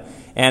bread,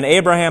 and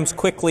Abraham's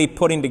quickly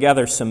putting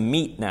together some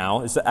meat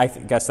now. I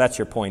guess that's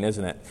your point,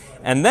 isn't it?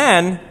 And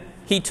then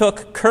he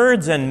took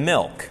curds and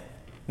milk.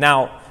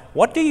 Now,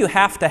 what do you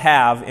have to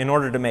have in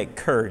order to make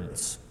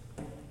curds?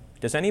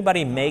 Does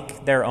anybody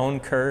make their own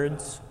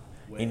curds?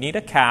 You need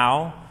a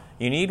cow,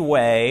 you need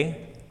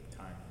whey,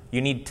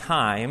 you need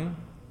thyme,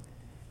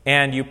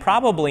 and you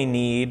probably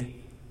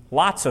need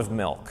lots of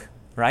milk,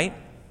 right?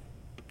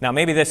 Now,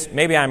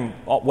 maybe I'm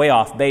way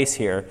off base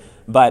here,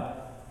 but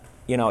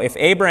if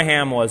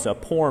Abraham was a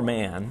poor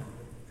man,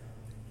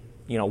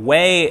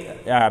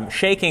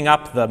 shaking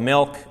up the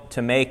milk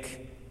to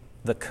make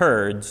the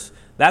curds,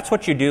 that's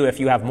what you do if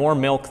you have more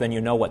milk than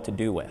you know what to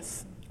do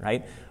with,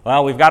 right?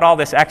 Well, we've got all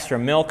this extra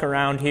milk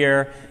around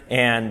here,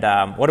 and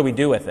what do we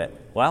do with it?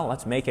 Well,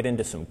 let's make it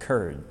into some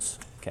curds,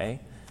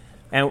 okay?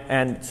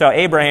 And so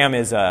Abraham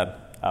is a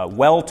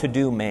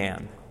well-to-do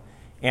man.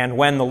 And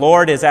when the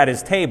Lord is at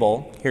his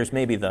table, here's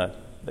maybe the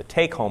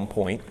take-home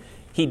point,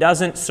 he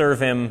doesn't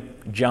serve him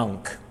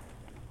junk.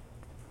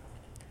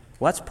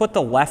 Let's put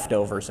the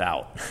leftovers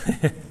out,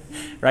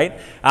 right?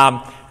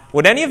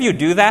 Would any of you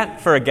do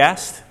that for a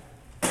guest?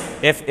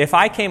 If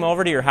I came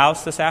over to your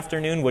house this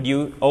afternoon, would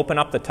you open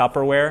up the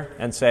Tupperware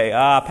and say,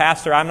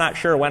 Pastor, I'm not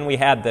sure when we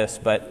had this,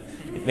 but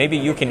maybe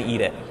you can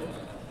eat it?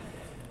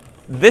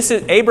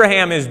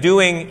 Abraham is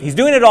doing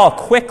it all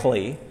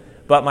quickly,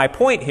 but my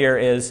point here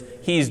is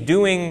he's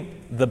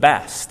doing the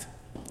best.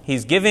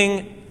 He's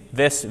giving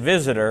this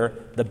visitor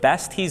the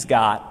best he's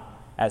got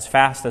as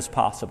fast as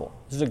possible.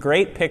 This is a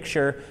great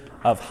picture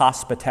of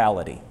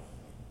hospitality.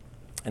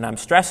 And I'm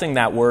stressing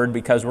that word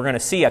because we're going to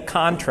see a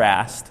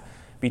contrast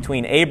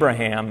between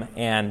Abraham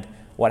and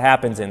what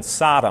happens in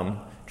Sodom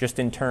just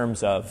in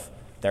terms of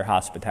their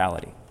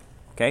hospitality.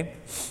 Okay?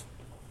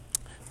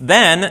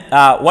 Then,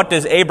 what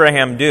does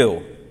Abraham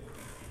do?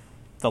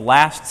 The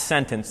last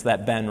sentence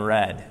that Ben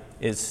read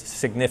is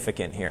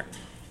significant here.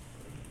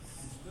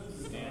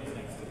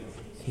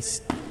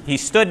 He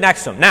stood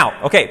next to him.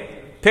 Now, okay,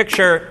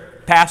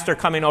 picture pastor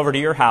coming over to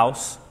your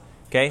house.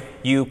 Okay,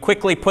 you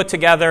quickly put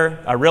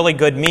together a really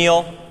good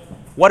meal.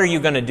 What are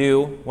you going to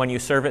do when you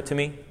serve it to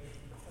me?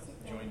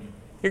 Join you.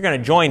 You're going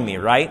to join me,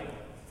 right?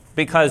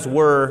 Because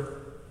we're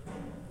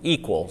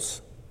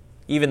equals,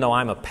 even though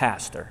I'm a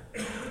pastor,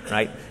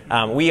 right?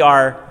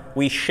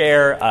 We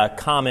share a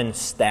common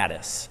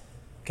status.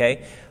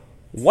 Okay,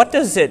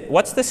 what's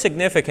the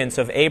significance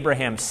of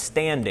Abraham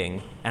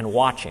standing and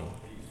watching?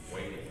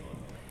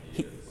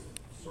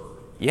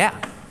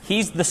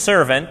 He's the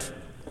servant,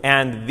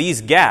 and these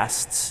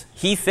guests,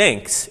 he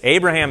thinks,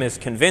 Abraham is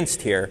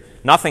convinced here,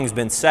 nothing's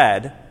been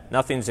said,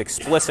 nothing's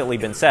explicitly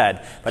been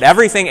said, but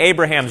everything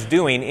Abraham's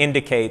doing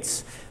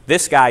indicates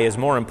this guy is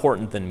more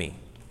important than me.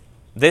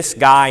 This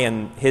guy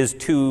and his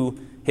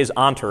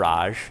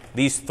entourage,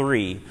 these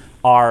three,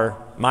 are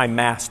my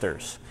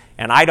masters.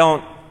 And I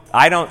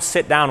don't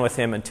sit down with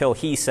him until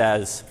he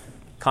says,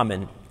 come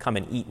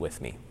and eat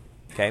with me.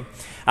 Okay?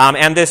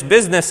 And this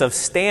business of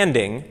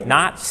standing,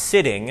 not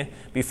sitting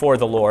before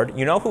the Lord,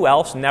 you know who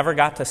else never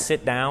got to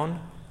sit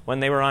down when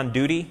they were on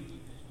duty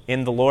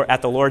at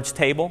the Lord's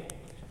table?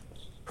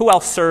 Who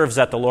else serves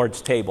at the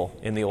Lord's table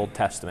in the Old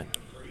Testament?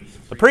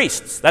 The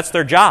priests. That's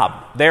their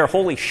job. They're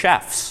holy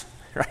chefs,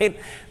 right?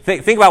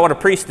 Think about what a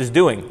priest is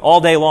doing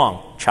all day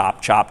long.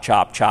 Chop, chop,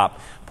 chop,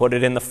 chop. Put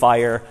it in the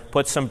fire.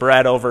 Put some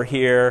bread over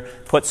here.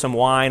 Put some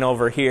wine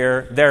over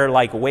here. They're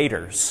like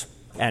waiters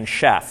and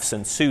chefs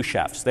and sous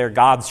chefs. They're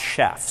God's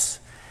chefs.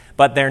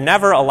 But they're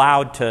never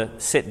allowed to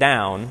sit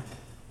down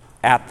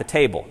at the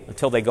table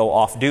until they go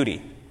off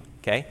duty.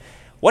 Okay?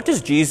 What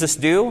does Jesus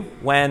do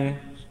when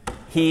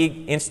he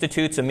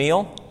institutes a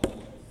meal?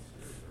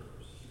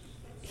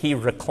 He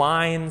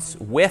reclines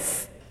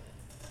with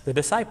the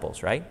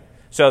disciples, right?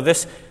 So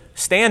this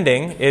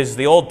standing is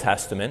the Old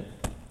Testament.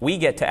 We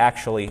get to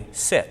actually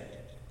sit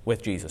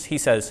with Jesus. He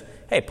says,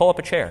 hey, pull up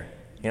a chair.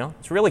 You know,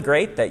 it's really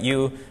great that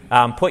you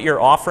put your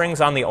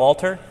offerings on the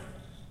altar.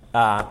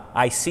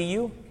 I see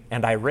you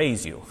and I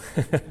raise you,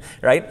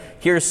 right?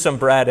 Here's some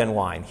bread and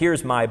wine.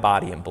 Here's my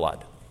body and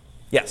blood.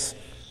 Yes?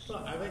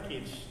 Well, I think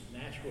it's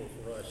natural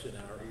for us in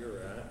our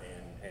era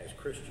and as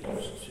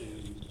Christians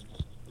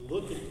to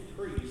look at the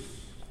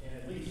priests,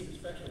 and at least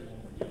especially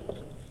when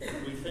we're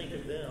young, we think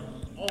of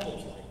them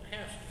almost like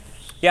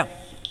pastors. Yeah.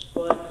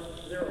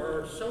 But there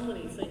are so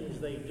many things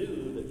they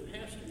do that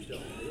pastors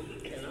don't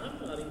do, and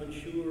I'm not even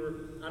sure,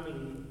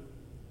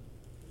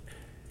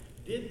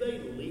 did they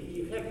leave?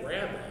 You had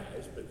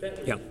rabbis, but that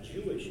was the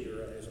Jewish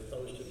era as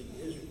opposed to the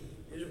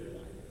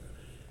Israelite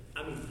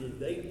era. Did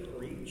they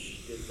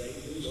preach? Did they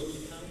do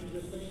those kinds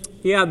of things?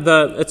 Yeah,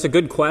 it's a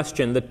good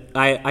question.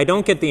 I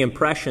don't get the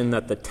impression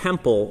that the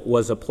temple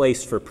was a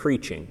place for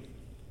preaching.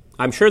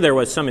 I'm sure there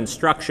was some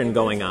instruction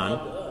going on.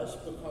 That's odd to us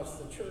because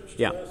the church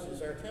to us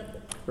is our temple.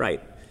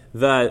 Right.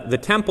 The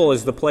temple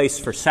is the place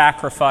for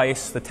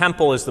sacrifice. The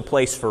temple is the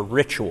place for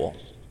ritual.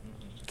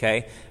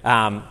 Okay?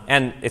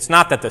 And it's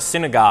not that the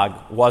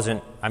synagogue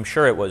wasn't, I'm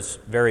sure it was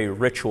very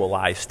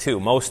ritualized too.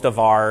 Most of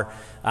our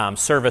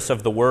service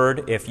of the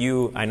word,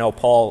 I know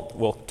Paul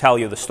will tell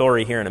you the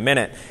story here in a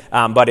minute,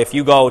 but if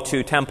you go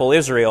to Temple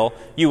Israel,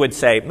 you would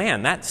say,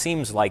 man, that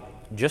seems like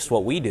just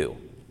what we do,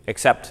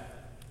 except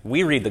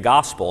we read the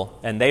gospel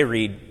and they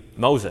read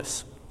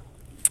Moses.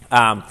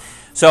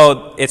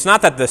 So it's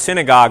not that the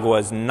synagogue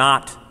was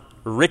not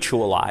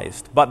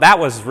ritualized, but that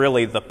was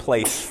really the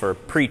place for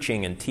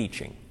preaching and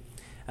teaching.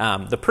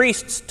 The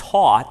priests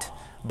taught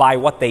by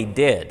what they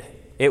did.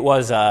 It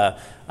was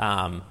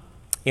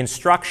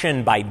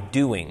instruction by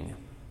doing,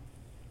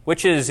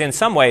 which is in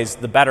some ways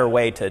the better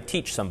way to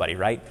teach somebody,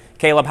 right?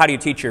 Caleb, how do you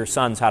teach your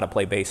sons how to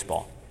play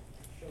baseball?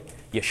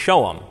 You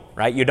show them,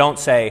 right? You don't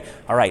say,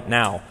 all right,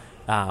 now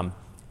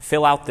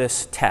fill out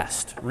this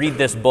test, read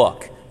this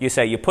book. You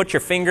say, you put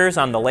your fingers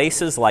on the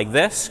laces like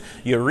this,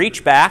 you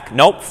reach back,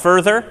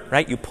 further,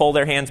 right? You pull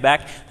their hands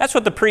back. That's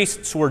what the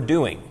priests were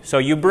doing. So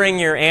you bring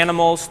your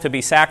animals to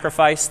be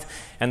sacrificed,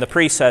 and the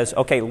priest says,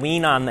 okay,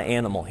 lean on the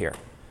animal here.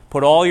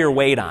 Put all your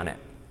weight on it.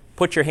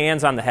 Put your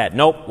hands on the head.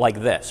 Like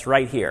this,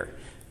 right here.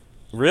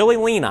 Really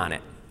lean on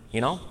it,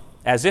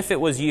 as if it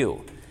was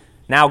you.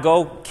 Now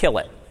go kill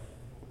it.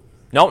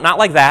 Not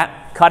like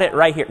that. Cut it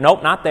right here.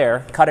 Not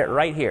there. Cut it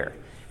right here.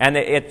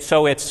 And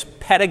so it's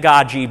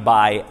pedagogy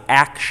by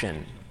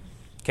action.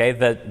 Okay,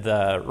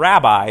 the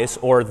rabbis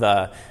or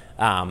the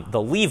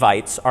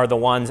Levites are the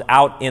ones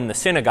out in the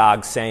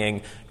synagogue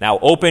saying, now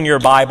open your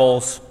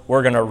Bibles,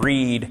 we're going to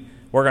read,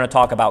 we're going to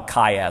talk about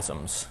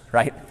chiasms,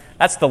 right?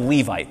 That's the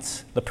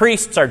Levites. The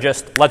priests are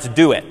just, let's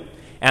do it.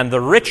 And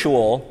the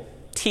ritual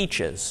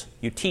teaches.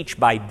 You teach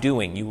by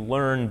doing. You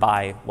learn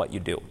by what you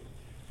do.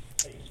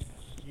 Hey,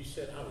 you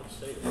said I would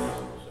say this,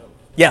 so.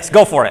 Yes,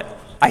 go for it.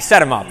 I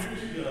set him up.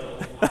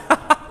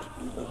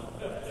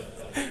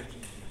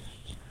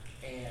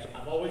 And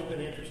I've always been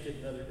interested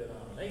in other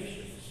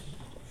denominations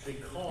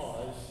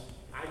because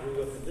I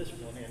grew up in this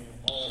one, and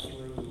all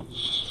through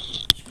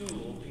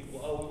school,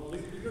 people, oh,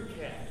 you're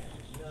Catholic.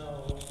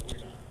 No, we're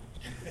not.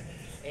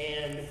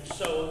 And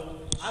so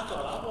I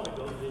thought I want to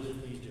go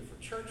visit these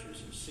different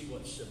churches and see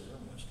what's similar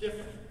and what's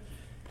different.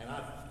 And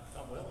I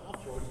thought, well, I'll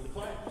throw it to the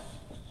class.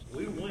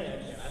 We went,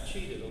 and I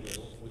cheated a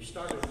little. We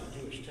started at the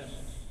Jewish temple,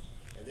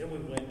 and then we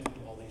went to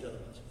all these other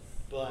ones.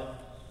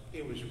 But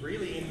it was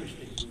really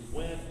interesting. We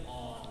went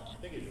on, I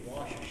think it was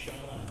Rosh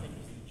Hashanah, I think it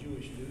was the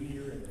Jewish New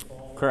Year in the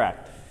fall.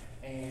 Correct.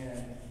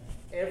 And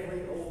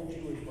every old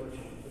Jewish person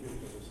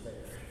was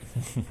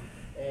there.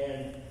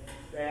 And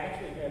they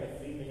actually had a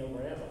female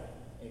rabbi,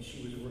 and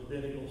she was a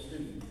rabbinical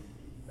student.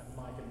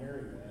 Mike and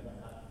Mary went.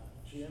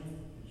 Jim,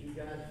 did you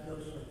guys know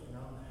something? No.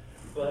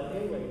 But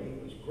anyway,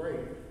 it was great.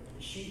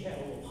 She had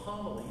a little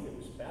homily that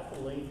was about the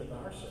length of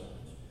our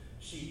sermons.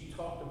 She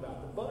talked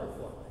about the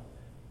butterfly.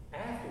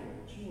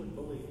 Afterwards, you wouldn't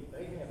believe it.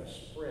 They had a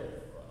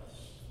spread for us,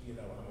 you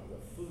know, I mean,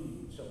 the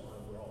food and so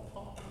on. We're all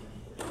talking. And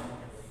of course,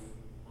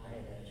 I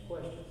had to ask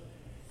questions.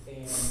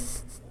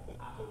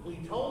 And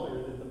we told her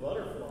that the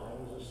butterfly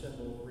was a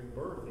symbol of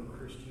rebirth in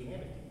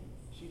Christianity.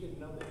 She didn't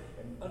know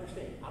that. And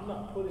understand, I'm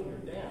not putting her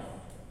down,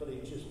 but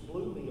it just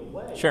blew me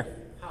away. Sure.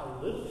 How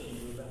little she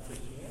knew about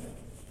Christianity.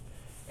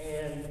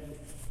 And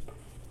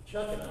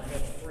Chuck and I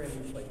have a friend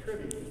who played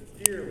trivia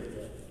with, dearly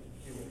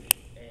Jewish,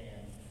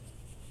 and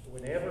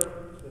whenever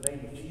the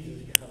name of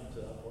Jesus comes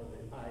up, or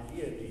the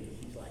idea of Jesus,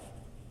 he's like,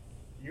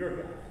 your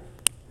guy.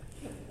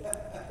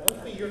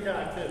 Let's be your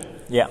guy too.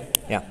 Yeah,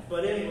 yeah.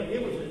 But anyway,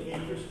 it was an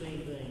interesting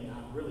thing.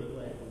 I'm really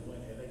glad we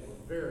went, and they were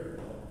very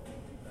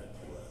welcoming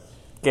to us.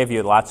 Gave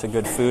you lots of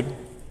good food?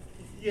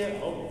 Yeah,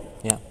 oh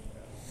yeah. Yeah.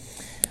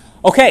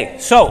 Okay,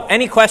 so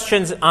any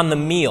questions on the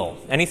meal?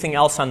 Anything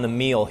else on the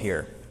meal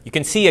here? You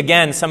can see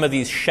again some of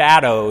these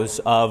shadows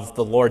of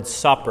the Lord's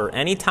Supper.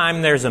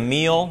 Anytime there's a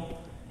meal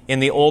in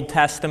the Old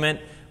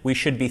Testament, we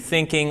should be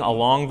thinking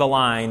along the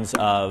lines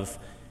of,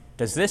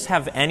 does this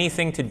have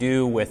anything to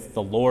do with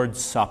the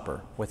Lord's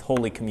Supper, with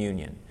Holy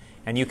Communion?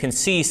 And you can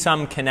see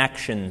some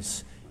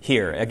connections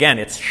here. Again,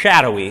 it's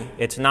shadowy.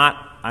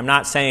 I'm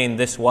not saying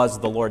this was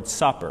the Lord's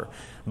Supper.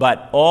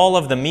 But all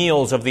of the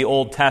meals of the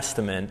Old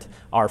Testament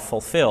are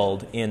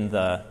fulfilled in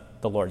the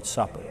Lord's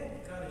Supper. They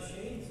had kind of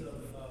shades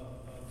of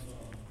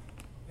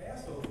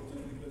Passover, too,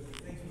 because the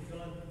things were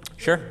done.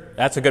 Sure,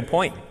 that's a good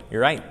point.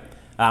 You're right.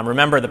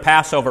 Remember the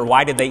Passover,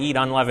 why did they eat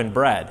unleavened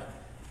bread?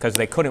 Because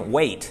they couldn't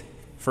wait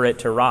for it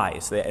to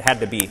rise. It had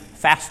to be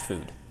fast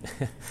food,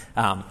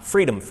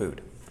 freedom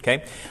food.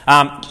 Okay.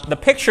 The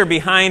picture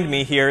behind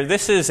me here,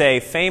 this is a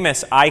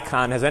famous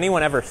icon. Has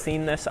anyone ever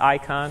seen this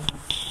icon?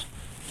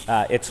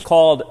 It's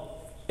called,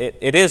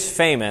 it is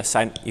famous,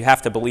 you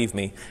have to believe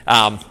me.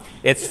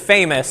 It's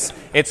famous.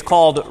 It's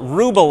called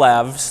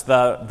Rubelev's,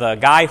 the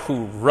guy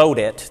who wrote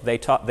it.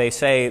 They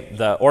say,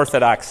 the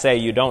Orthodox say,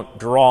 you don't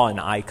draw an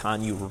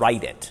icon, you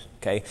write it.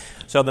 Okay.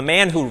 So the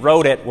man who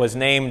wrote it was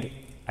named,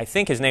 I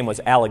think his name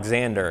was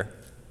Alexander.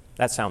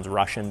 That sounds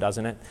Russian,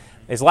 doesn't it?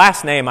 His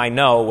last name, I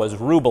know, was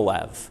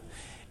Rubelev.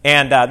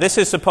 And this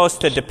is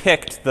supposed to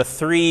depict the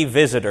three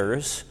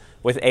visitors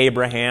with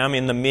Abraham.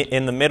 In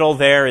the middle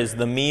there is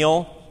the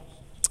meal.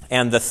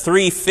 And the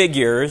three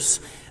figures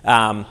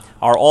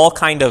are all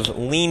kind of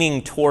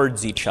leaning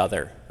towards each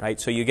other. Right?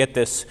 So you get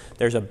this,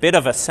 there's a bit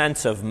of a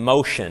sense of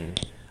motion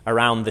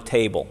around the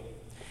table.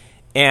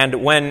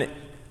 And when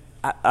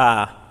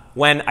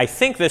I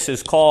think this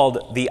is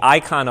called the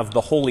icon of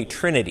the Holy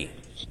Trinity.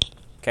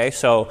 Okay,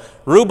 so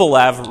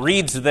Rubelev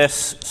reads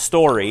this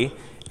story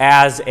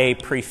as a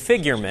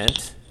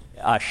prefigurement,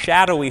 a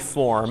shadowy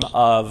form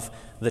of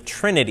the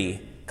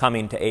Trinity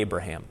coming to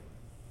Abraham.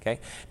 Okay?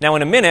 Now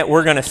in a minute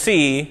we're going to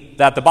see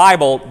that the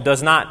Bible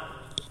does not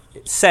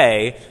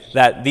say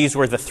that these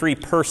were the three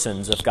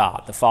persons of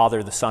God, the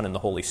Father, the Son, and the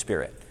Holy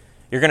Spirit.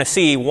 You're going to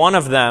see one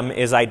of them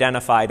is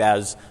identified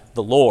as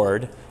the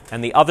Lord,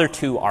 and the other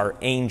two are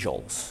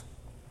angels.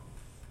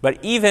 But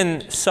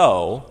even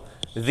so,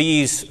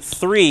 these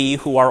three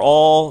who are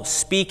all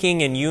speaking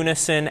in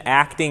unison,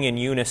 acting in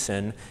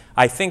unison,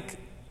 I think,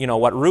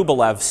 what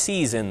Rubelev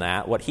sees in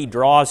that, what he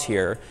draws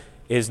here,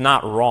 is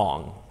not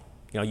wrong.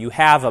 You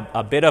have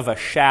a bit of a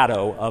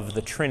shadow of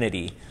the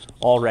Trinity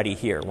already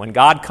here. When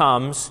God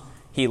comes,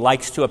 he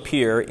likes to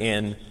appear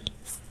in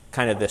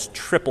kind of this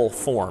triple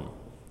form,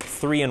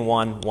 3 in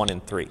 1, 1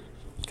 in 3.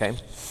 Okay?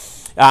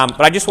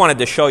 But I just wanted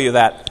to show you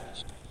that.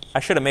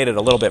 I should have made it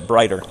a little bit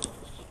brighter.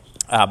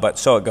 But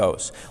so it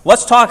goes.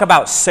 Let's talk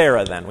about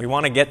Sarah then. We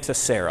want to get to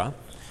Sarah.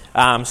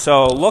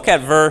 So look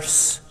at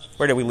verse,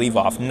 where did we leave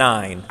off?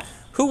 9.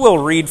 Who will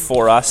read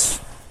for us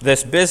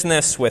this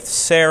business with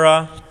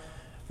Sarah?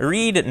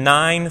 Read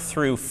 9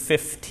 through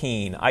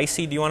 15.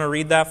 Icy, do you want to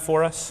read that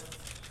for us?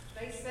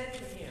 They said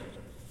to him,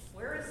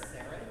 "Where is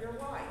Sarah, your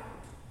wife?"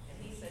 And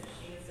he said,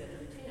 "She is in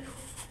the tent."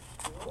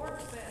 The Lord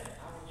said,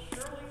 "I will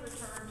surely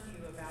return to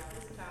you about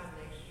this time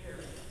next year,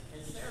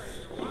 and Sarah,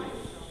 your wife,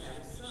 shall have a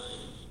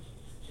son."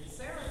 And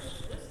Sarah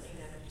was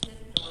listening at the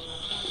tent door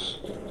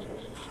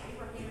behind.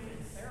 Abraham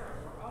and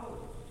Sarah were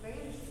old,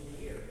 advanced in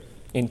years.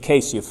 In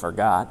case you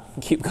forgot.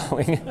 Keep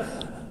going.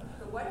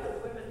 The wedded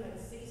women had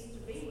ceased to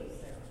be with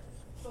Sarah.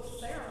 So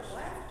Sarah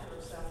laughed to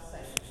herself,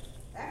 saying,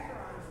 "After I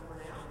am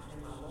worn out and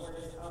my Lord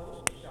is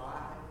old, shall I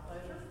have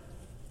pleasure?"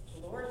 The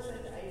Lord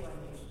said to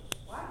Abraham,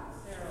 "Why did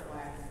Sarah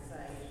laugh and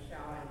say,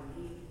 Shall I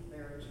indeed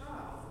bear a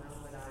child now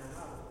that I am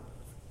old?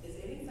 Is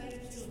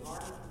anything too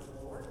hard for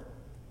the Lord?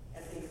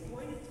 At the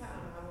appointed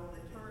time I will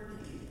return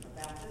to you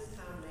about this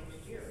time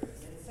next year,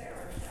 and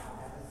Sarah shall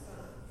have a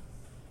son."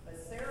 But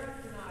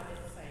Sarah denied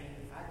it,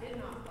 saying, "I did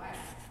not laugh,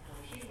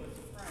 for she was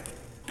afraid."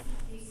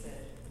 He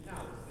said, "No,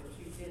 but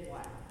you did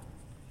laugh."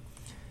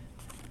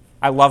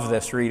 I love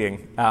this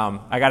reading.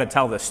 I got to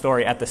tell this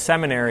story. At the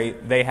seminary,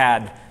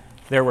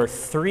 there were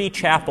 3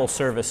 chapel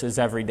services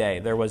every day.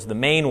 There was the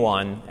main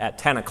one at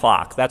 10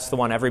 o'clock. That's the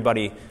one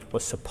everybody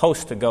was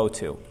supposed to go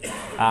to.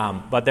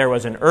 But there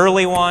was an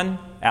early one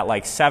at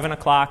like 7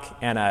 o'clock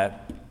and a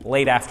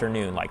late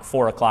afternoon, like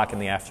 4 o'clock in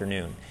the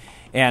afternoon.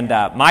 And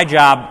my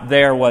job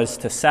there was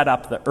to set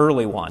up the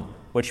early one,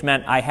 which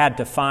meant I had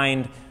to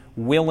find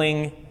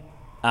willing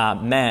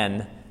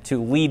men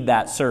to lead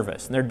that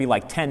service. And there'd be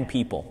like 10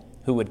 people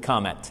who would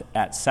come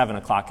at 7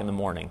 o'clock in the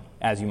morning,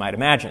 as you might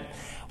imagine.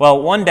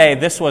 Well, one day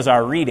this was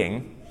our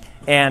reading,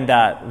 and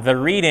the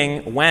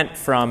reading went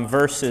from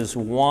verses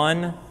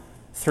 1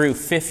 through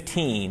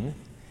 15,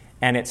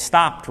 and it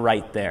stopped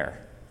right there.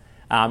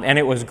 And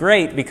it was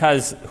great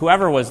because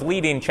whoever was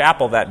leading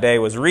chapel that day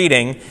was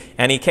reading,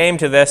 and he came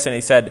to this and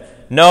he said,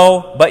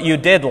 "No, but you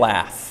did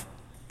laugh,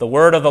 the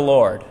word of the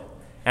Lord."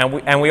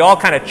 And we all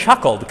kind of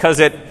chuckled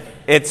because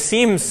it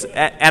seems,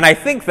 and I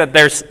think that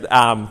there's,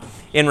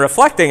 in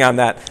reflecting on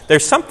that,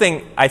 there's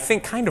something I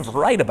think kind of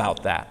right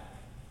about that.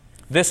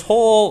 This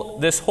whole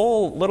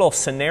little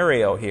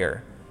scenario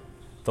here,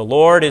 the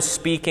Lord is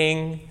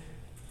speaking.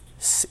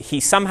 He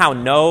somehow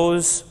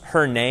knows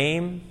her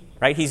name,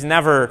 right? He's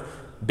never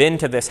been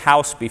to this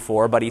house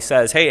before, but he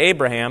says, "Hey,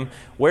 Abraham,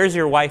 where's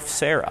your wife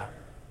Sarah?"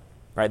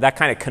 Right? That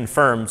kind of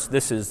confirms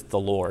this is the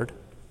Lord,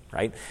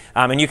 right?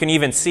 And you can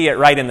even see it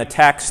right in the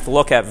text.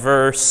 Look at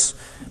verse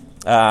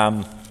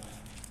 10.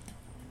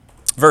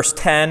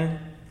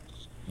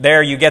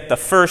 There you get the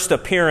first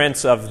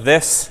appearance of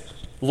this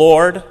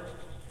Lord.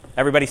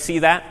 Everybody see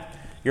that?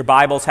 Your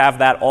Bibles have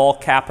that all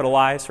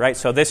capitalized, right?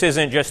 So this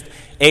isn't just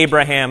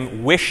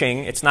Abraham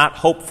wishing. It's not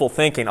hopeful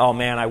thinking, "Oh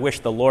man, I wish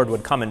the Lord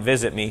would come and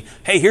visit me.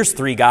 Hey, here's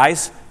 3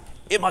 guys.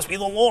 It must be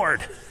the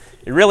Lord."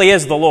 It really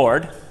is the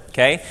Lord,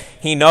 okay?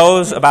 He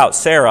knows about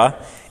Sarah.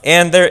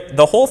 And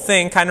the whole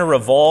thing kind of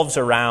revolves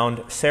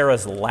around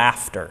Sarah's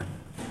laughter,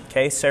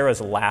 okay? Sarah's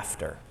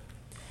laughter.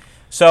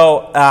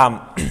 So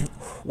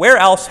where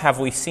else have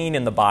we seen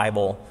in the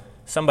Bible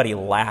somebody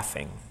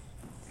laughing?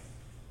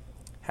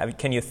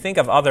 Can you think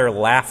of other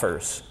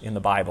laughers in the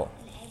Bible?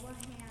 When Abraham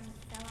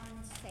fell on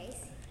his face,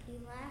 he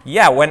laughed.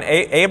 Yeah, when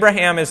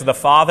Abraham is the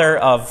father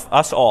of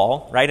us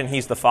all, right? And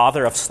he's the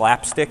father of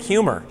slapstick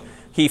humor.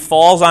 He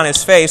falls on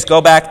his face.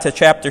 Go back to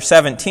chapter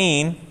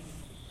 17.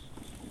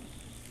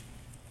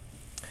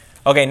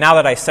 Okay, now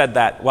that I said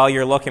that, while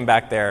you're looking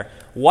back there,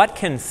 what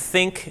can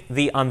think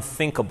the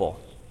unthinkable?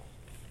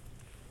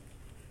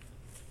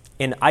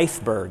 In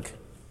iceberg.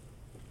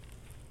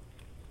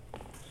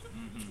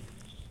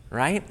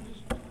 Right?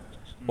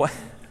 What?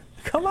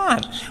 Come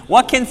on.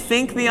 What can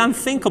think the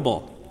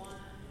unthinkable?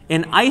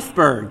 An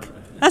iceberg.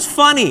 That's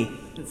funny.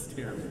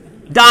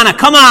 Donna,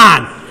 come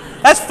on.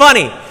 That's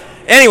funny.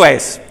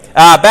 Anyways,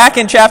 back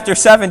in chapter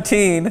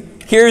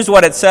 17, here's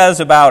what it says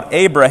about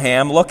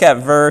Abraham. Look at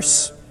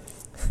verse...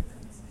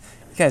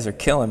 You guys are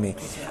killing me.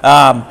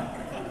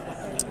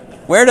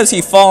 Where does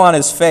he fall on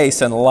his face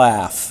and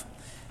laugh?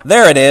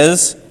 There it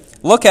is.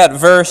 Look at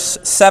verse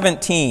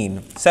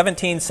 17.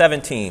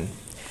 17.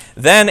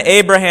 Then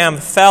Abraham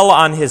fell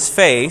on his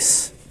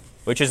face,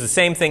 which is the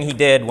same thing he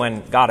did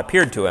when God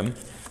appeared to him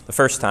the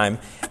first time,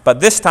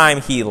 but this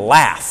time he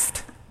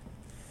laughed.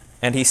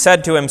 And he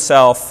said to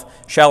himself,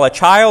 "Shall a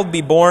child be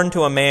born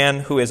to a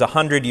man who is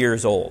 100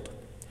 years old?"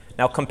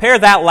 Now compare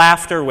that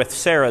laughter with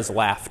Sarah's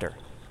laughter.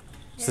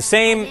 It's the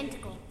same.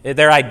 Identical.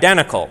 They're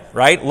identical,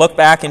 right? Look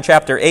back in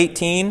chapter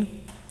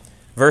 18,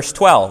 verse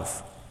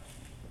 12.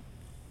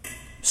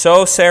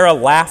 So Sarah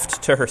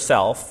laughed to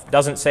herself.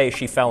 Doesn't say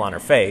she fell on her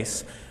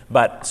face.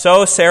 But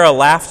so Sarah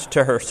laughed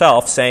to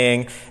herself,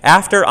 saying,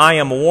 "After I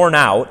am worn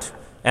out,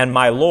 and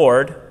my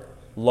Lord,"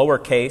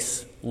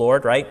 lowercase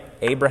Lord, right?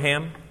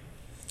 Abraham,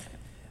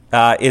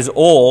 "is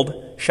old,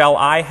 shall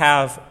I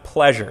have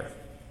pleasure?"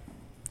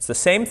 It's the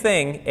same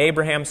thing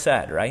Abraham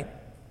said, right?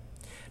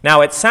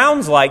 Now, it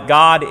sounds like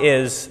God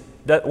is...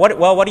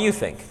 what do you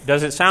think?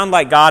 Does it sound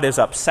like God is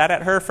upset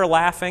at her for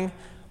laughing,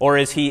 or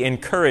is he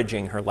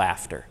encouraging her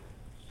laughter?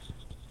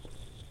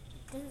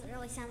 Doesn't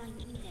really sound like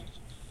either.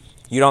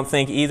 You don't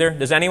think either?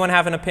 Does anyone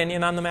have an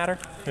opinion on the matter?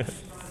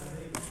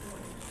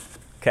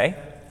 Okay.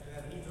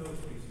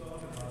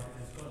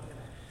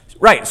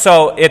 Right,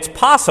 so it's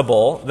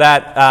possible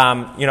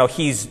that,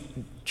 he's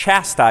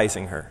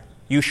chastising her.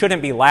 You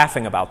shouldn't be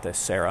laughing about this,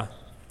 Sarah.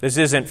 This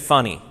isn't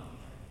funny.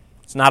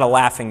 It's not a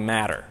laughing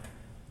matter.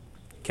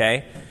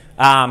 Okay?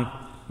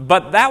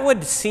 But that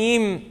would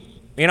seem,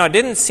 it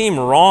didn't seem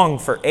wrong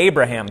for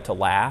Abraham to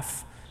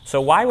laugh. So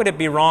why would it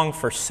be wrong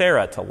for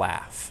Sarah to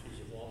laugh?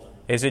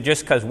 Is it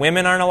just because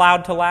women aren't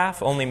allowed to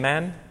laugh, only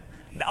men?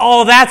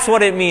 Oh, that's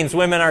what it means.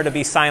 Women are to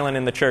be silent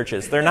in the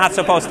churches. They're not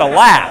supposed to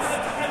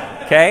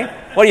laugh. Okay?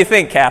 What do you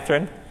think,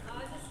 Catherine? I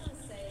was just going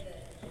to say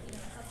that,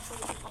 up to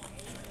this point,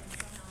 Abraham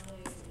somehow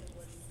knew it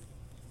was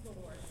the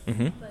Lord.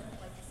 Mm-hmm. But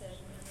like you said,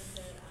 he never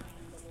said, I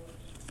am the Lord.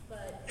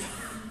 But he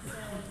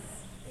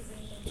says, is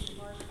anything too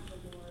hard for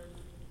the Lord?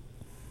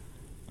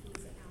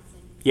 He's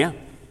announcing. Yeah.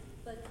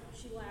 But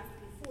she laughed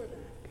before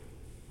that.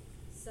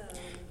 So,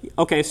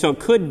 Okay, so it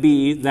could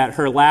be that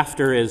her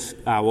laughter is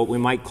what we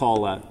might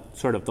call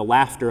sort of the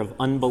laughter of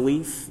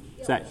unbelief.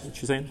 Is that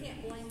what you're saying? you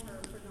can't blame her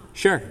for not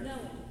Sure. knowing.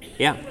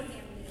 Yeah. Abraham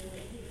knew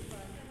it.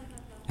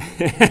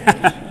 He was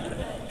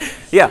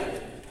like, Yeah.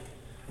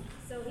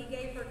 So he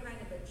gave her kind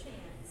of a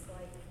chance,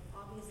 like,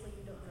 obviously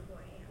you don't know who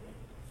I am.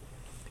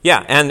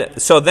 Yeah,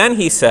 and so then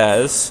he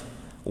says,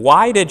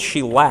 why did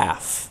she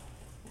laugh?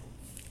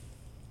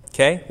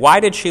 Okay, why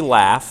did she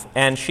laugh?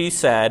 And she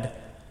said,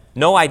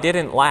 no, I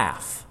didn't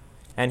laugh.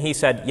 And he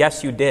said,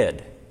 yes, you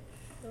did.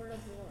 Lord of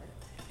Lord.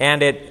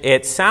 And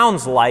it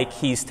sounds like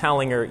he's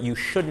telling her, you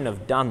shouldn't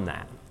have done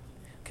that.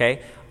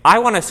 Okay, I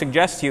want to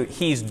suggest to you,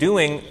 he's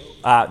doing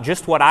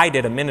just what I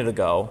did a minute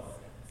ago.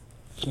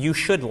 You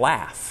should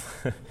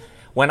laugh.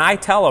 When I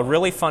tell a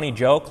really funny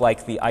joke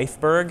like the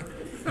iceberg,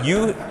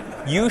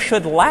 you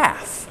should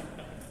laugh.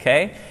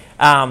 Okay?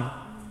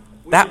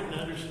 We didn't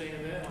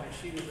understand that, like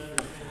she didn't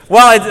understand.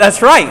 Well,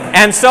 that's right.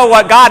 And so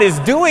what God is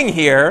doing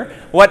here,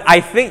 what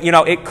I think,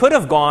 it could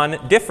have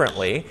gone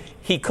differently.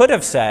 He could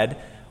have said,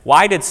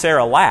 why did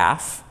Sarah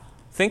laugh?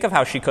 Think of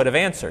how she could have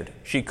answered.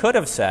 She could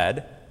have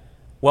said,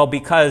 well,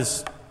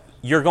 because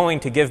you're going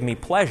to give me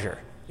pleasure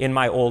in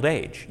my old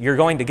age. You're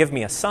going to give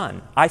me a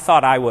son. I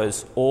thought I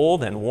was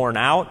old and worn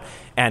out,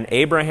 and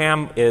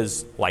Abraham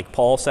is, like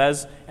Paul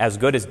says, as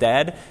good as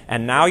dead,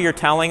 and now you're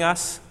telling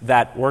us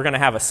that we're going to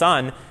have a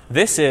son.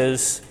 This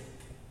is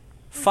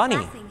funny.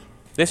 Laughing.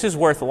 This is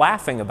worth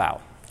laughing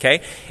about,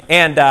 okay?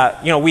 And,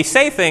 we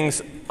say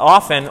things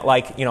often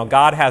like,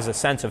 God has a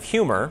sense of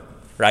humor,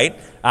 right?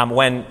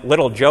 When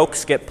little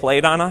jokes get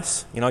played on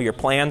us, your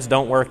plans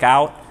don't work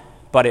out,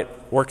 but it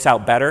works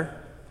out better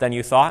than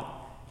you thought.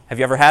 Have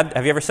you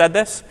ever said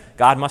this?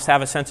 God must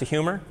have a sense of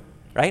humor,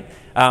 right?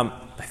 I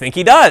think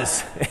he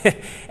does.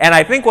 And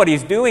I think what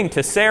he's doing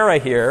to Sarah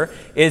here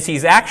is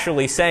he's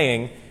actually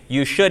saying,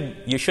 you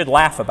should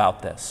laugh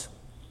about this.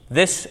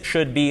 This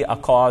should be a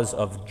cause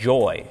of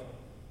joy,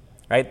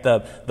 right?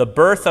 The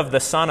birth of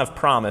the son of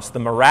promise, the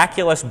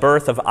miraculous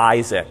birth of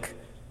Isaac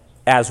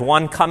as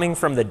one coming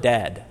from the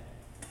dead.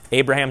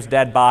 Abraham's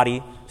dead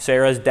body,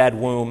 Sarah's dead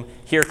womb.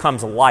 Here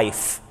comes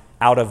life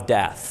out of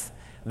death.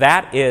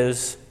 That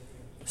is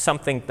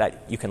something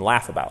that you can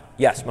laugh about.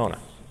 Yes, Mona.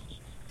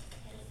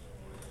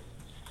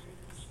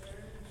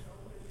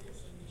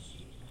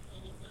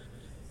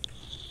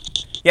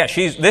 Yeah,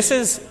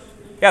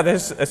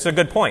 it's a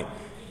good point.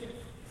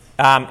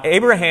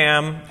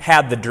 Abraham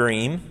had the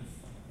dream.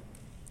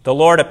 The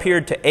Lord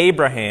appeared to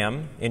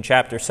Abraham in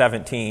chapter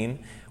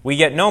 17. We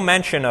get no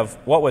mention of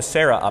what was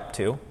Sarah up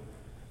to.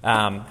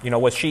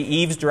 Was she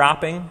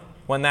eavesdropping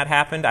when that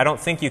happened? I don't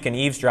think you can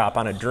eavesdrop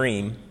on a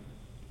dream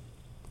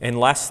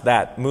unless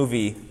that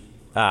movie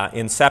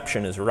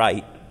Inception is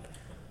right.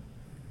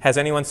 Has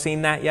anyone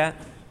seen that yet?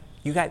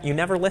 You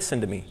never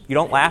listen to me. You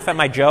don't laugh at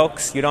my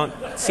jokes. You don't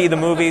see the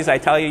movies I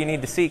tell you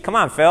need to see. Come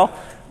on, Phil.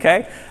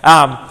 Okay?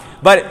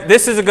 But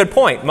this is a good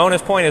point.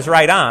 Mona's point is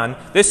right on.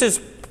 This is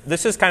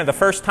kind of the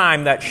first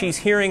time that she's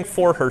hearing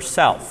for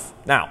herself.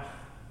 Now,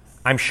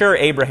 I'm sure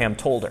Abraham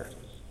told her,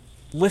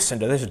 listen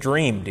to this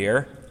dream,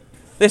 dear.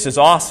 This is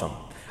awesome.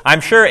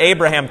 I'm sure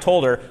Abraham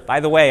told her, by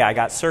the way, I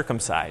got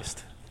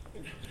circumcised.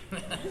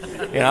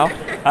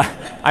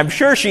 I'm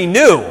sure she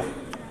knew.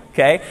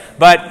 Okay?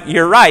 But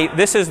you're right,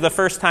 this is the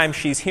first time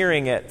she's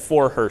hearing it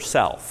for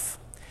herself.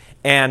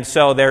 And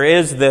so there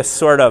is this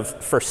sort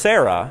of, for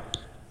Sarah,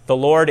 the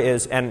Lord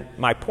is, and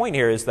my point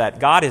here is that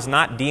God is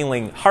not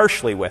dealing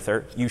harshly with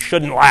her. You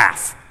shouldn't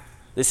laugh.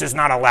 This is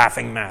not a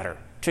laughing matter.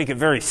 Take it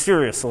very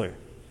seriously.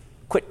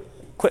 Quit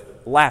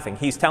laughing.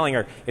 He's telling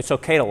her, it's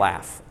okay to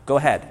laugh. Go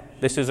ahead.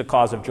 This is a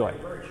cause of joy.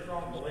 Very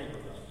strong believer,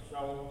 though.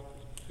 So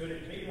could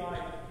it be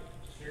like,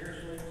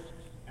 seriously,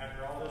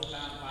 after all this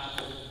time,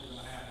 finally this is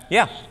going to happen?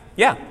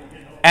 Yeah.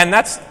 And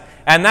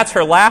that's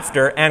her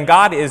laughter, and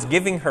God is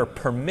giving her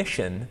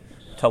permission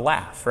to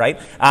laugh, right?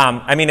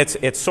 I mean,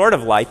 it's sort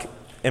of like,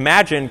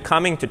 imagine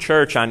coming to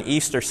church on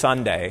Easter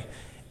Sunday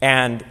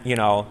and,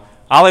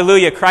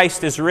 Alleluia,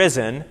 Christ is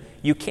risen.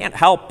 You can't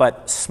help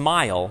but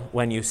smile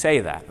when you say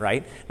that,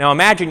 right? Now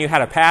imagine you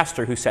had a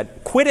pastor who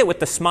said, quit it with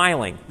the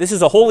smiling. This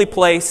is a holy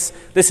place.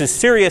 This is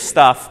serious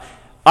stuff.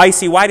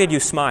 Icy, why did you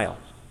smile?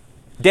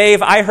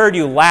 Dave, I heard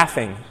you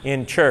laughing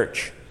in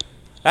church.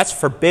 That's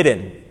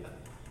forbidden.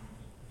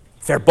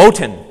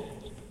 Verboten,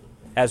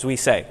 as we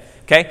say.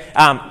 Okay?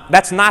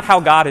 That's not how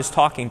God is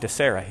talking to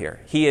Sarah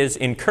here. He is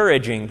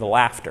encouraging the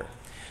laughter,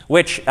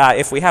 which,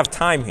 if we have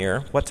time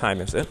here, what time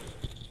is it?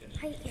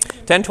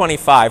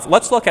 10:25.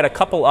 Let's look at a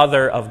couple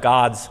other of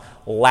God's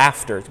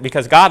laughter,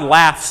 because God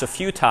laughs a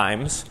few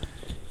times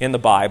in the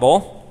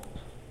Bible.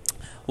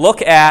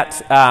 Look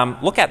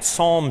at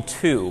Psalm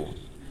 2.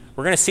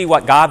 We're going to see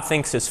what God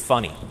thinks is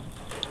funny.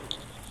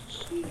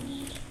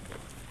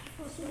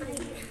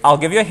 I'll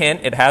give you a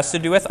hint. It has to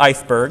do with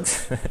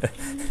icebergs.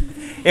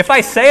 If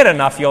I say it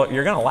enough, you're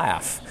going to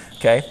laugh.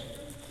 Okay?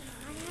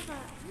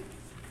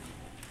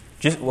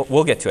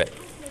 We'll get to it.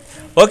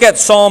 Look at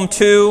Psalm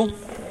 2,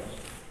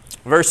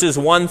 verses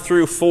 1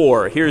 through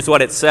 4. Here's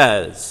what it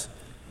says.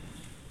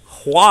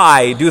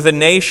 Why do the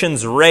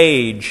nations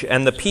rage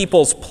and the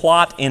peoples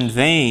plot in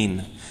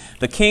vain?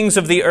 The kings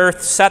of the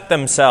earth set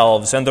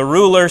themselves, and the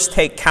rulers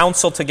take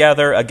counsel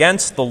together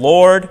against the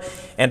Lord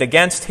and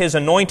against his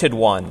anointed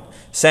one,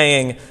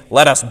 saying,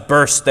 let us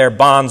burst their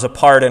bonds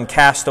apart and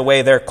cast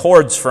away their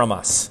cords from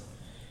us.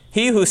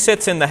 He who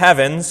sits in the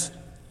heavens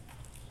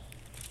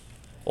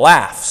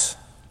laughs.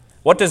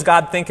 What does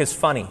God think is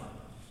funny?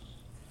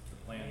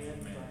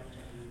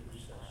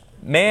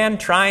 Man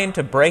trying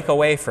to break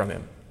away from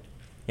him.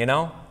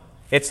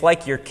 It's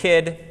like your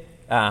kid,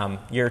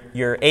 your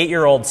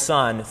 8-year-old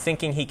son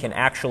thinking he can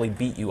actually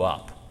beat you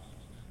up.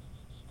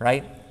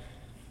 Right?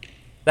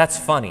 That's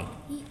funny.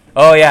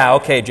 Oh yeah,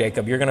 okay,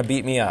 Jacob, you're going to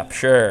beat me up.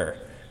 Sure.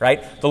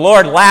 Right? The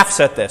Lord laughs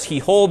at this. He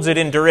holds it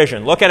in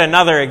derision. Look at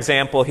another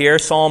example here,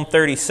 Psalm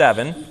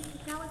 37. Now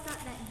I thought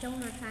that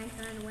Jonah trying to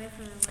run away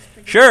from him was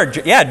pretty Sure,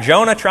 yeah,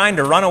 Jonah trying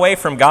to run away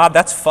from God,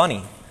 that's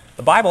funny.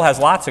 The Bible has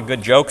lots of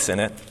good jokes in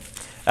it.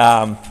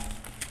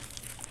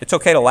 It's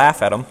okay to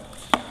laugh at them.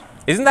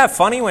 Isn't that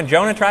funny when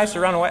Jonah tries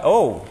to run away?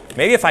 Oh,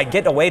 maybe if I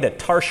get away to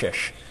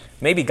Tarshish,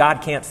 maybe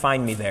God can't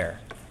find me there.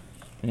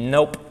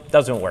 Nope,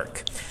 doesn't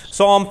work.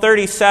 Psalm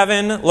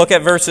 37, look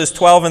at verses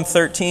 12 and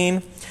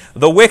 13.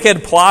 The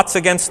wicked plots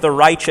against the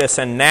righteous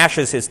and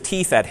gnashes his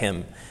teeth at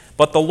him.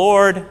 But the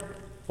Lord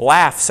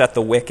laughs at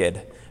the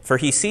wicked, for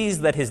he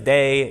sees that his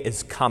day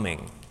is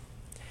coming.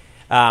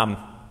 Trying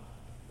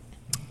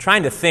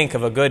to think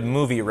of a good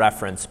movie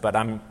reference, but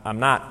I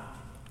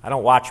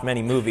don't watch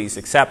many movies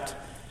except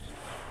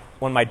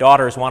when my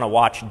daughters want to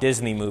watch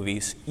Disney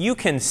movies. You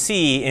can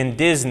see in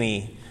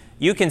Disney,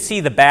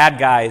 the bad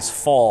guys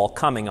fall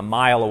coming a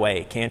mile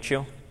away, can't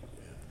you?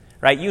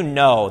 Right? You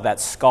know that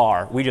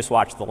Scar, we just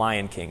watched The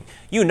Lion King.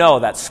 You know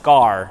that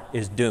Scar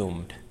is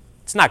doomed.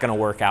 It's not going to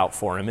work out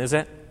for him, is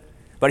it?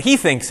 But he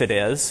thinks it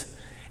is.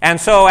 And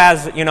so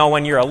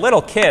when you're a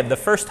little kid, the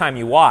first time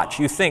you watch,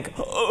 you think,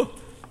 oh,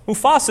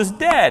 Mufasa's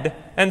dead,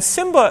 and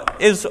Simba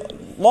is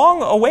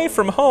long away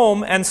from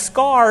home, and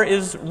Scar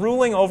is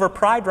ruling over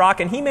Pride Rock,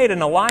 and he made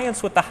an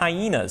alliance with the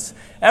hyenas.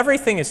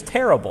 Everything is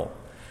terrible.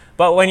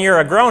 But when you're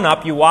a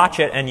grown-up, you watch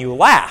it and you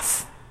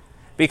laugh,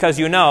 because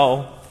you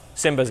know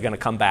Simba's going to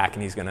come back,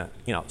 and he's going to,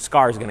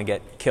 Scar's going to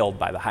get killed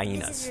by the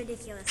hyenas. This is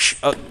ridiculous. Shh,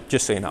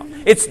 just so you know.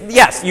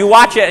 Yes, you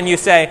watch it and you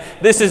say,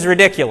 this is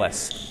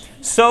ridiculous.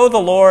 So the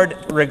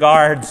Lord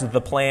regards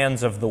the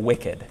plans of the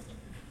wicked.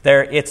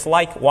 It's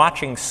like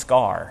watching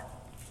Scar.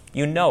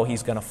 You know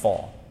he's going to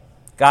fall.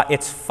 God,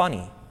 it's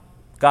funny.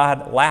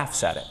 God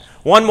laughs at it.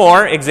 One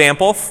more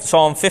example,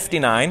 Psalm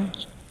 59.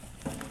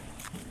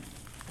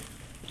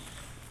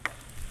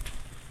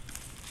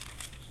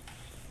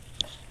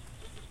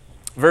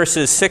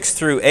 Verses 6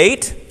 through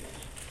 8.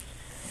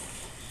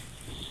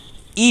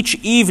 Each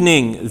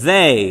evening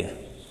they,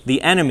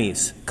 the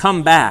enemies,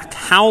 come back,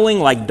 howling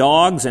like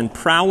dogs and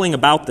prowling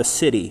about the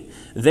city.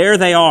 There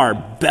they are,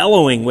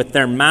 bellowing with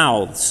their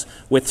mouths,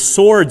 with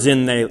swords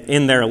in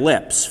their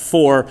lips.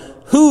 For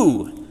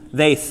who,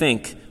 they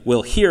think,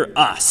 will hear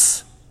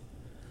us?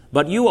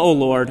 But you, O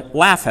Lord,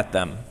 laugh at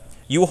them.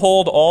 You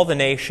hold all the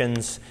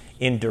nations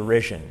in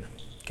derision.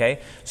 Okay?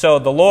 So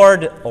the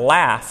Lord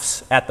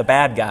laughs at the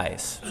bad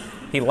guys.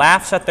 He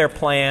laughs at their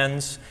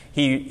plans.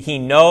 He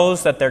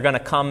knows that they're going to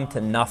come to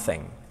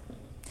nothing.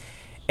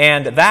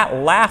 And that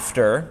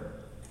laughter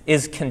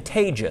is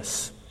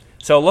contagious.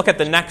 So look at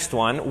the next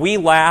one. We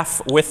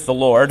laugh with the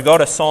Lord. Go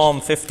to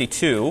Psalm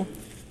 52.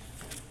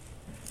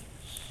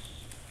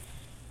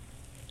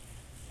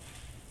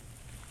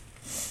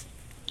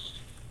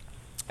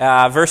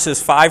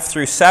 Verses 5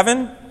 through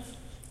 7.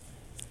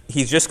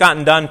 He's just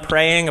gotten done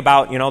praying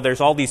about, there's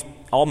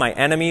all my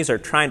enemies are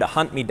trying to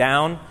hunt me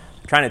down,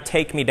 trying to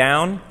take me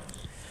down.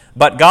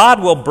 But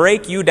God will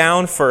break you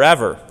down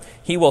forever.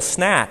 He will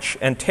snatch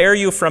and tear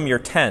you from your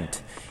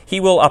tent. He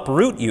will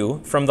uproot you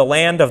from the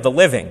land of the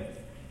living.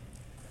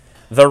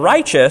 The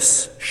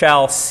righteous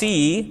shall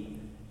see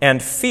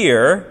and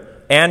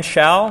fear and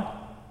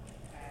shall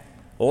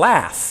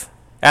laugh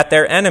at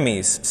their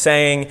enemies,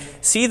 saying,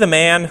 see the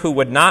man who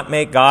would not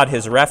make God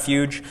his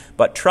refuge,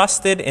 but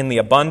trusted in the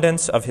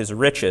abundance of his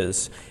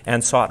riches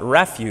and sought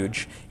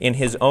refuge in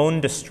his own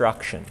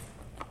destruction.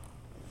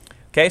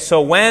 Okay,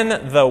 so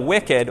when the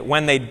wicked,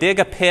 when they dig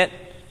a pit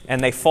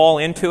and they fall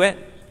into it,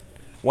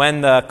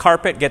 when the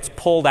carpet gets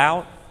pulled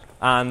out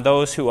on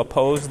those who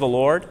oppose the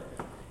Lord,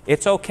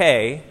 it's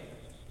okay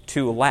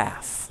to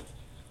laugh.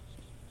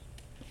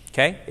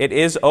 Okay? It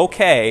is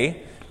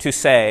okay to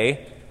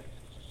say,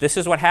 this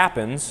is what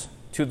happens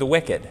to the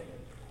wicked.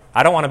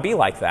 I don't want to be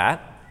like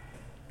that.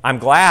 I'm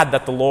glad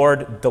that the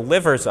Lord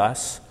delivers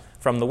us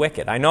from the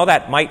wicked. I know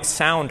that might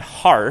sound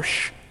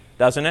harsh,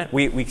 doesn't it?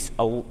 We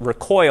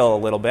recoil a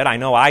little bit. I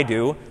know I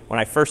do when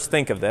I first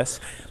think of this.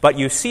 But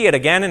you see it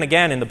again and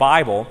again in the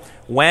Bible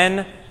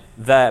when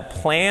the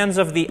plans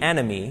of the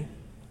enemy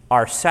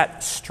are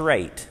set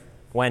straight,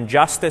 when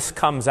justice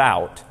comes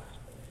out,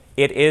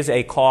 it is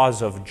a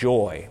cause of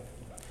joy.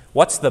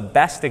 What's the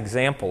best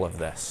example of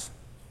this?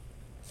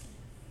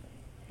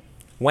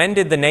 When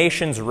did the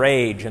nations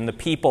rage and the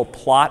people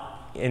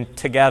plot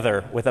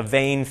together with a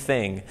vain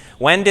thing?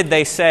 When did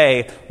they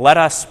say, let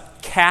us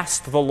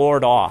cast the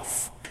Lord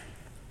off?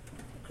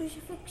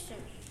 Crucifixion.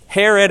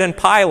 Herod and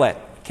Pilate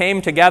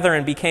came together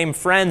and became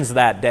friends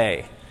that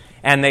day.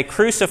 And they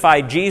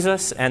crucified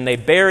Jesus, and they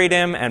buried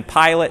him, and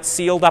Pilate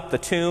sealed up the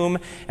tomb,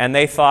 and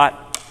they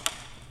thought,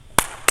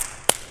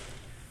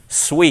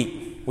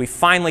 sweet, we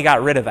finally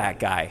got rid of that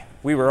guy.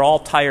 We were all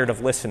tired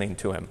of listening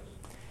to him.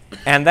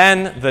 And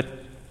then the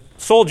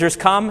soldiers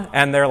come,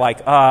 and they're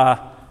like,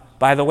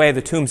 by the way,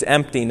 the tomb's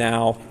empty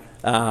now.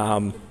 It's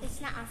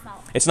not our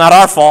fault. It's not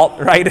our fault,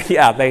 right?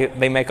 Yeah,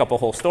 they make up a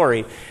whole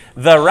story.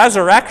 The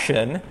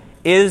resurrection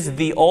is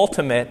the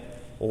ultimate,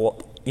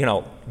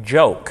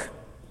 joke.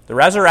 The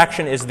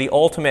resurrection is the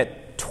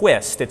ultimate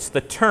twist. It's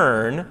the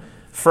turn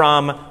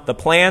from the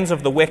plans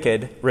of the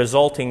wicked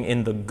resulting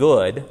in the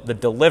good, the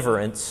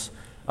deliverance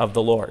of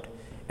the Lord.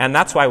 And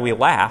that's why we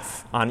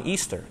laugh on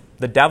Easter.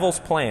 The devil's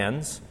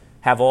plans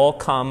have all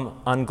come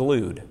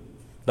unglued.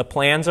 The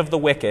plans of the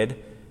wicked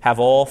have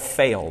all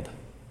failed.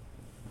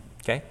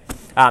 Okay?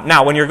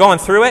 Now, when you're going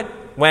through it,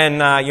 when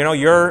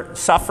you're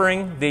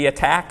suffering the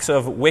attacks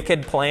of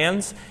wicked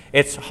plans,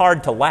 it's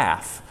hard to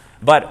laugh.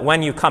 But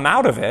when you come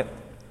out of it,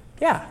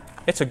 yeah,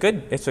 it's a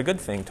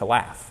good thing to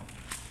laugh.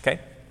 Okay?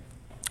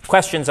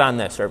 Questions on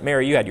this? Or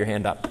Mary, you had your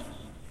hand up. I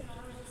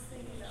was just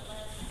thinking about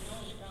laughing. I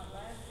know it's not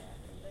laughed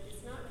at, but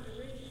it's not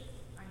religion.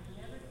 I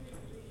never hear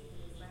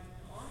religion is laughing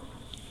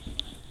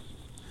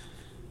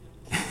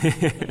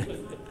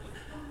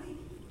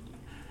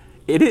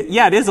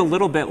on. It is a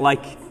little bit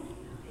like. And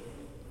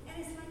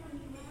it's like when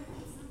you laugh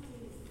at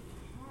something that's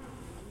horrible,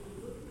 and you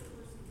look at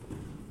the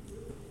person,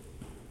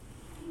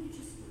 and you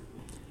just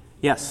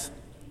Yes.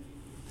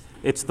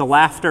 It's the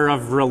laughter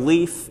of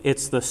relief.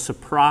 It's the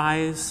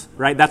surprise,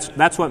 right?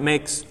 That's what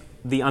makes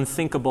the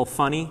unthinkable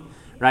funny,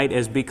 right?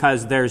 Is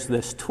because there's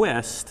this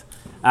twist,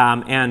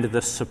 and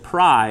the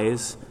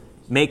surprise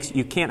makes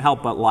you can't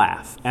help but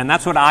laugh. And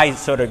that's what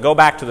to go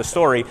back to the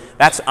story,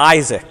 that's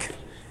Isaac,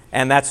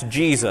 and that's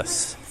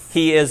Jesus.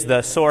 He is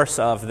the source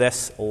of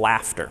this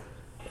laughter.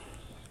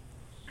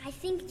 I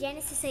think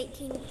Genesis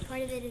 18,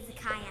 part of it is a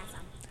chiasm.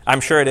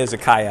 I'm sure it is a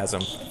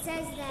chiasm. It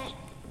says that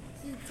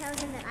he tells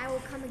him that I will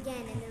come again.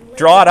 And then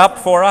Draw it up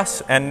for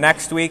us, and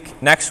next week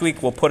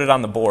we'll put it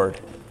on the board.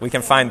 We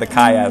can find the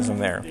chiasm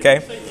there,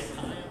 okay?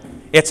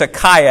 It's a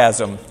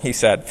chiasm, he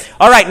said.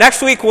 All right,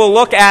 next week we'll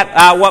look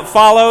at what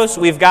follows.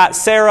 We've got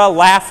Sarah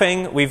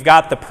laughing. We've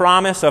got the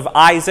promise of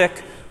Isaac,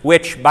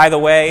 which, by the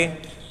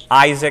way,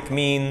 Isaac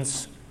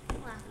means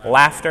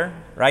laughter,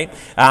 right?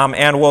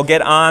 And we'll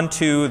get on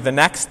to the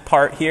next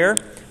part here,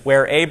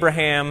 where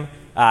Abraham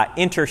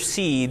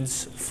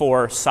intercedes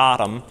for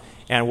Sodom,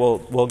 and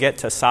we'll get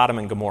to Sodom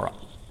and Gomorrah.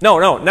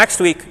 No,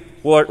 next week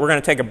we're going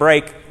to take a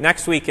break.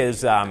 Next week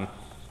is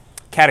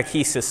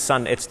Catechesis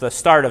Sunday. It's the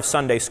start of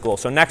Sunday school.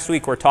 So next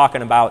week we're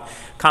talking about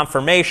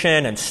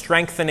confirmation and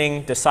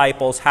strengthening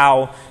disciples,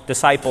 how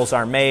disciples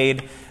are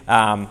made,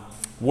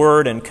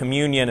 word and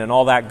communion and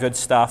all that good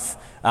stuff.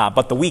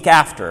 But the week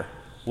after,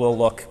 we'll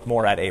look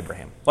more at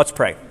Abraham. Let's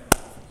pray.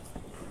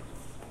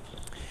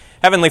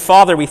 Heavenly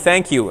Father, we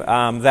thank you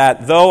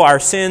that though our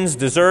sins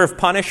deserve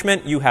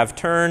punishment, you have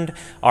turned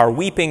our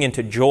weeping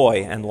into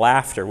joy and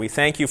laughter. We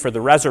thank you for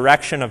the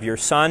resurrection of your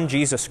Son,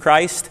 Jesus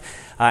Christ,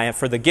 and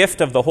for the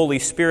gift of the Holy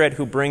Spirit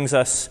who brings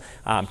us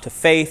to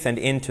faith and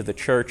into the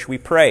church. We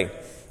pray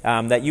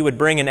that you would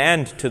bring an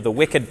end to the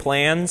wicked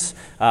plans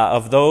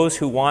of those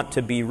who want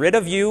to be rid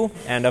of you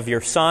and of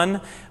your Son.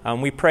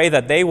 We pray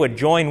that they would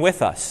join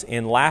with us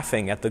in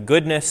laughing at the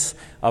goodness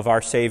of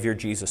our Savior,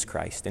 Jesus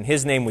Christ. In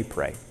his name we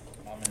pray.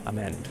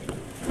 Amen.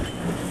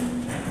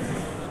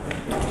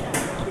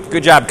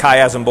 Good job,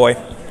 chiasm boy.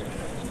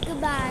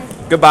 Goodbye.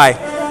 Goodbye.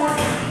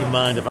 You mind if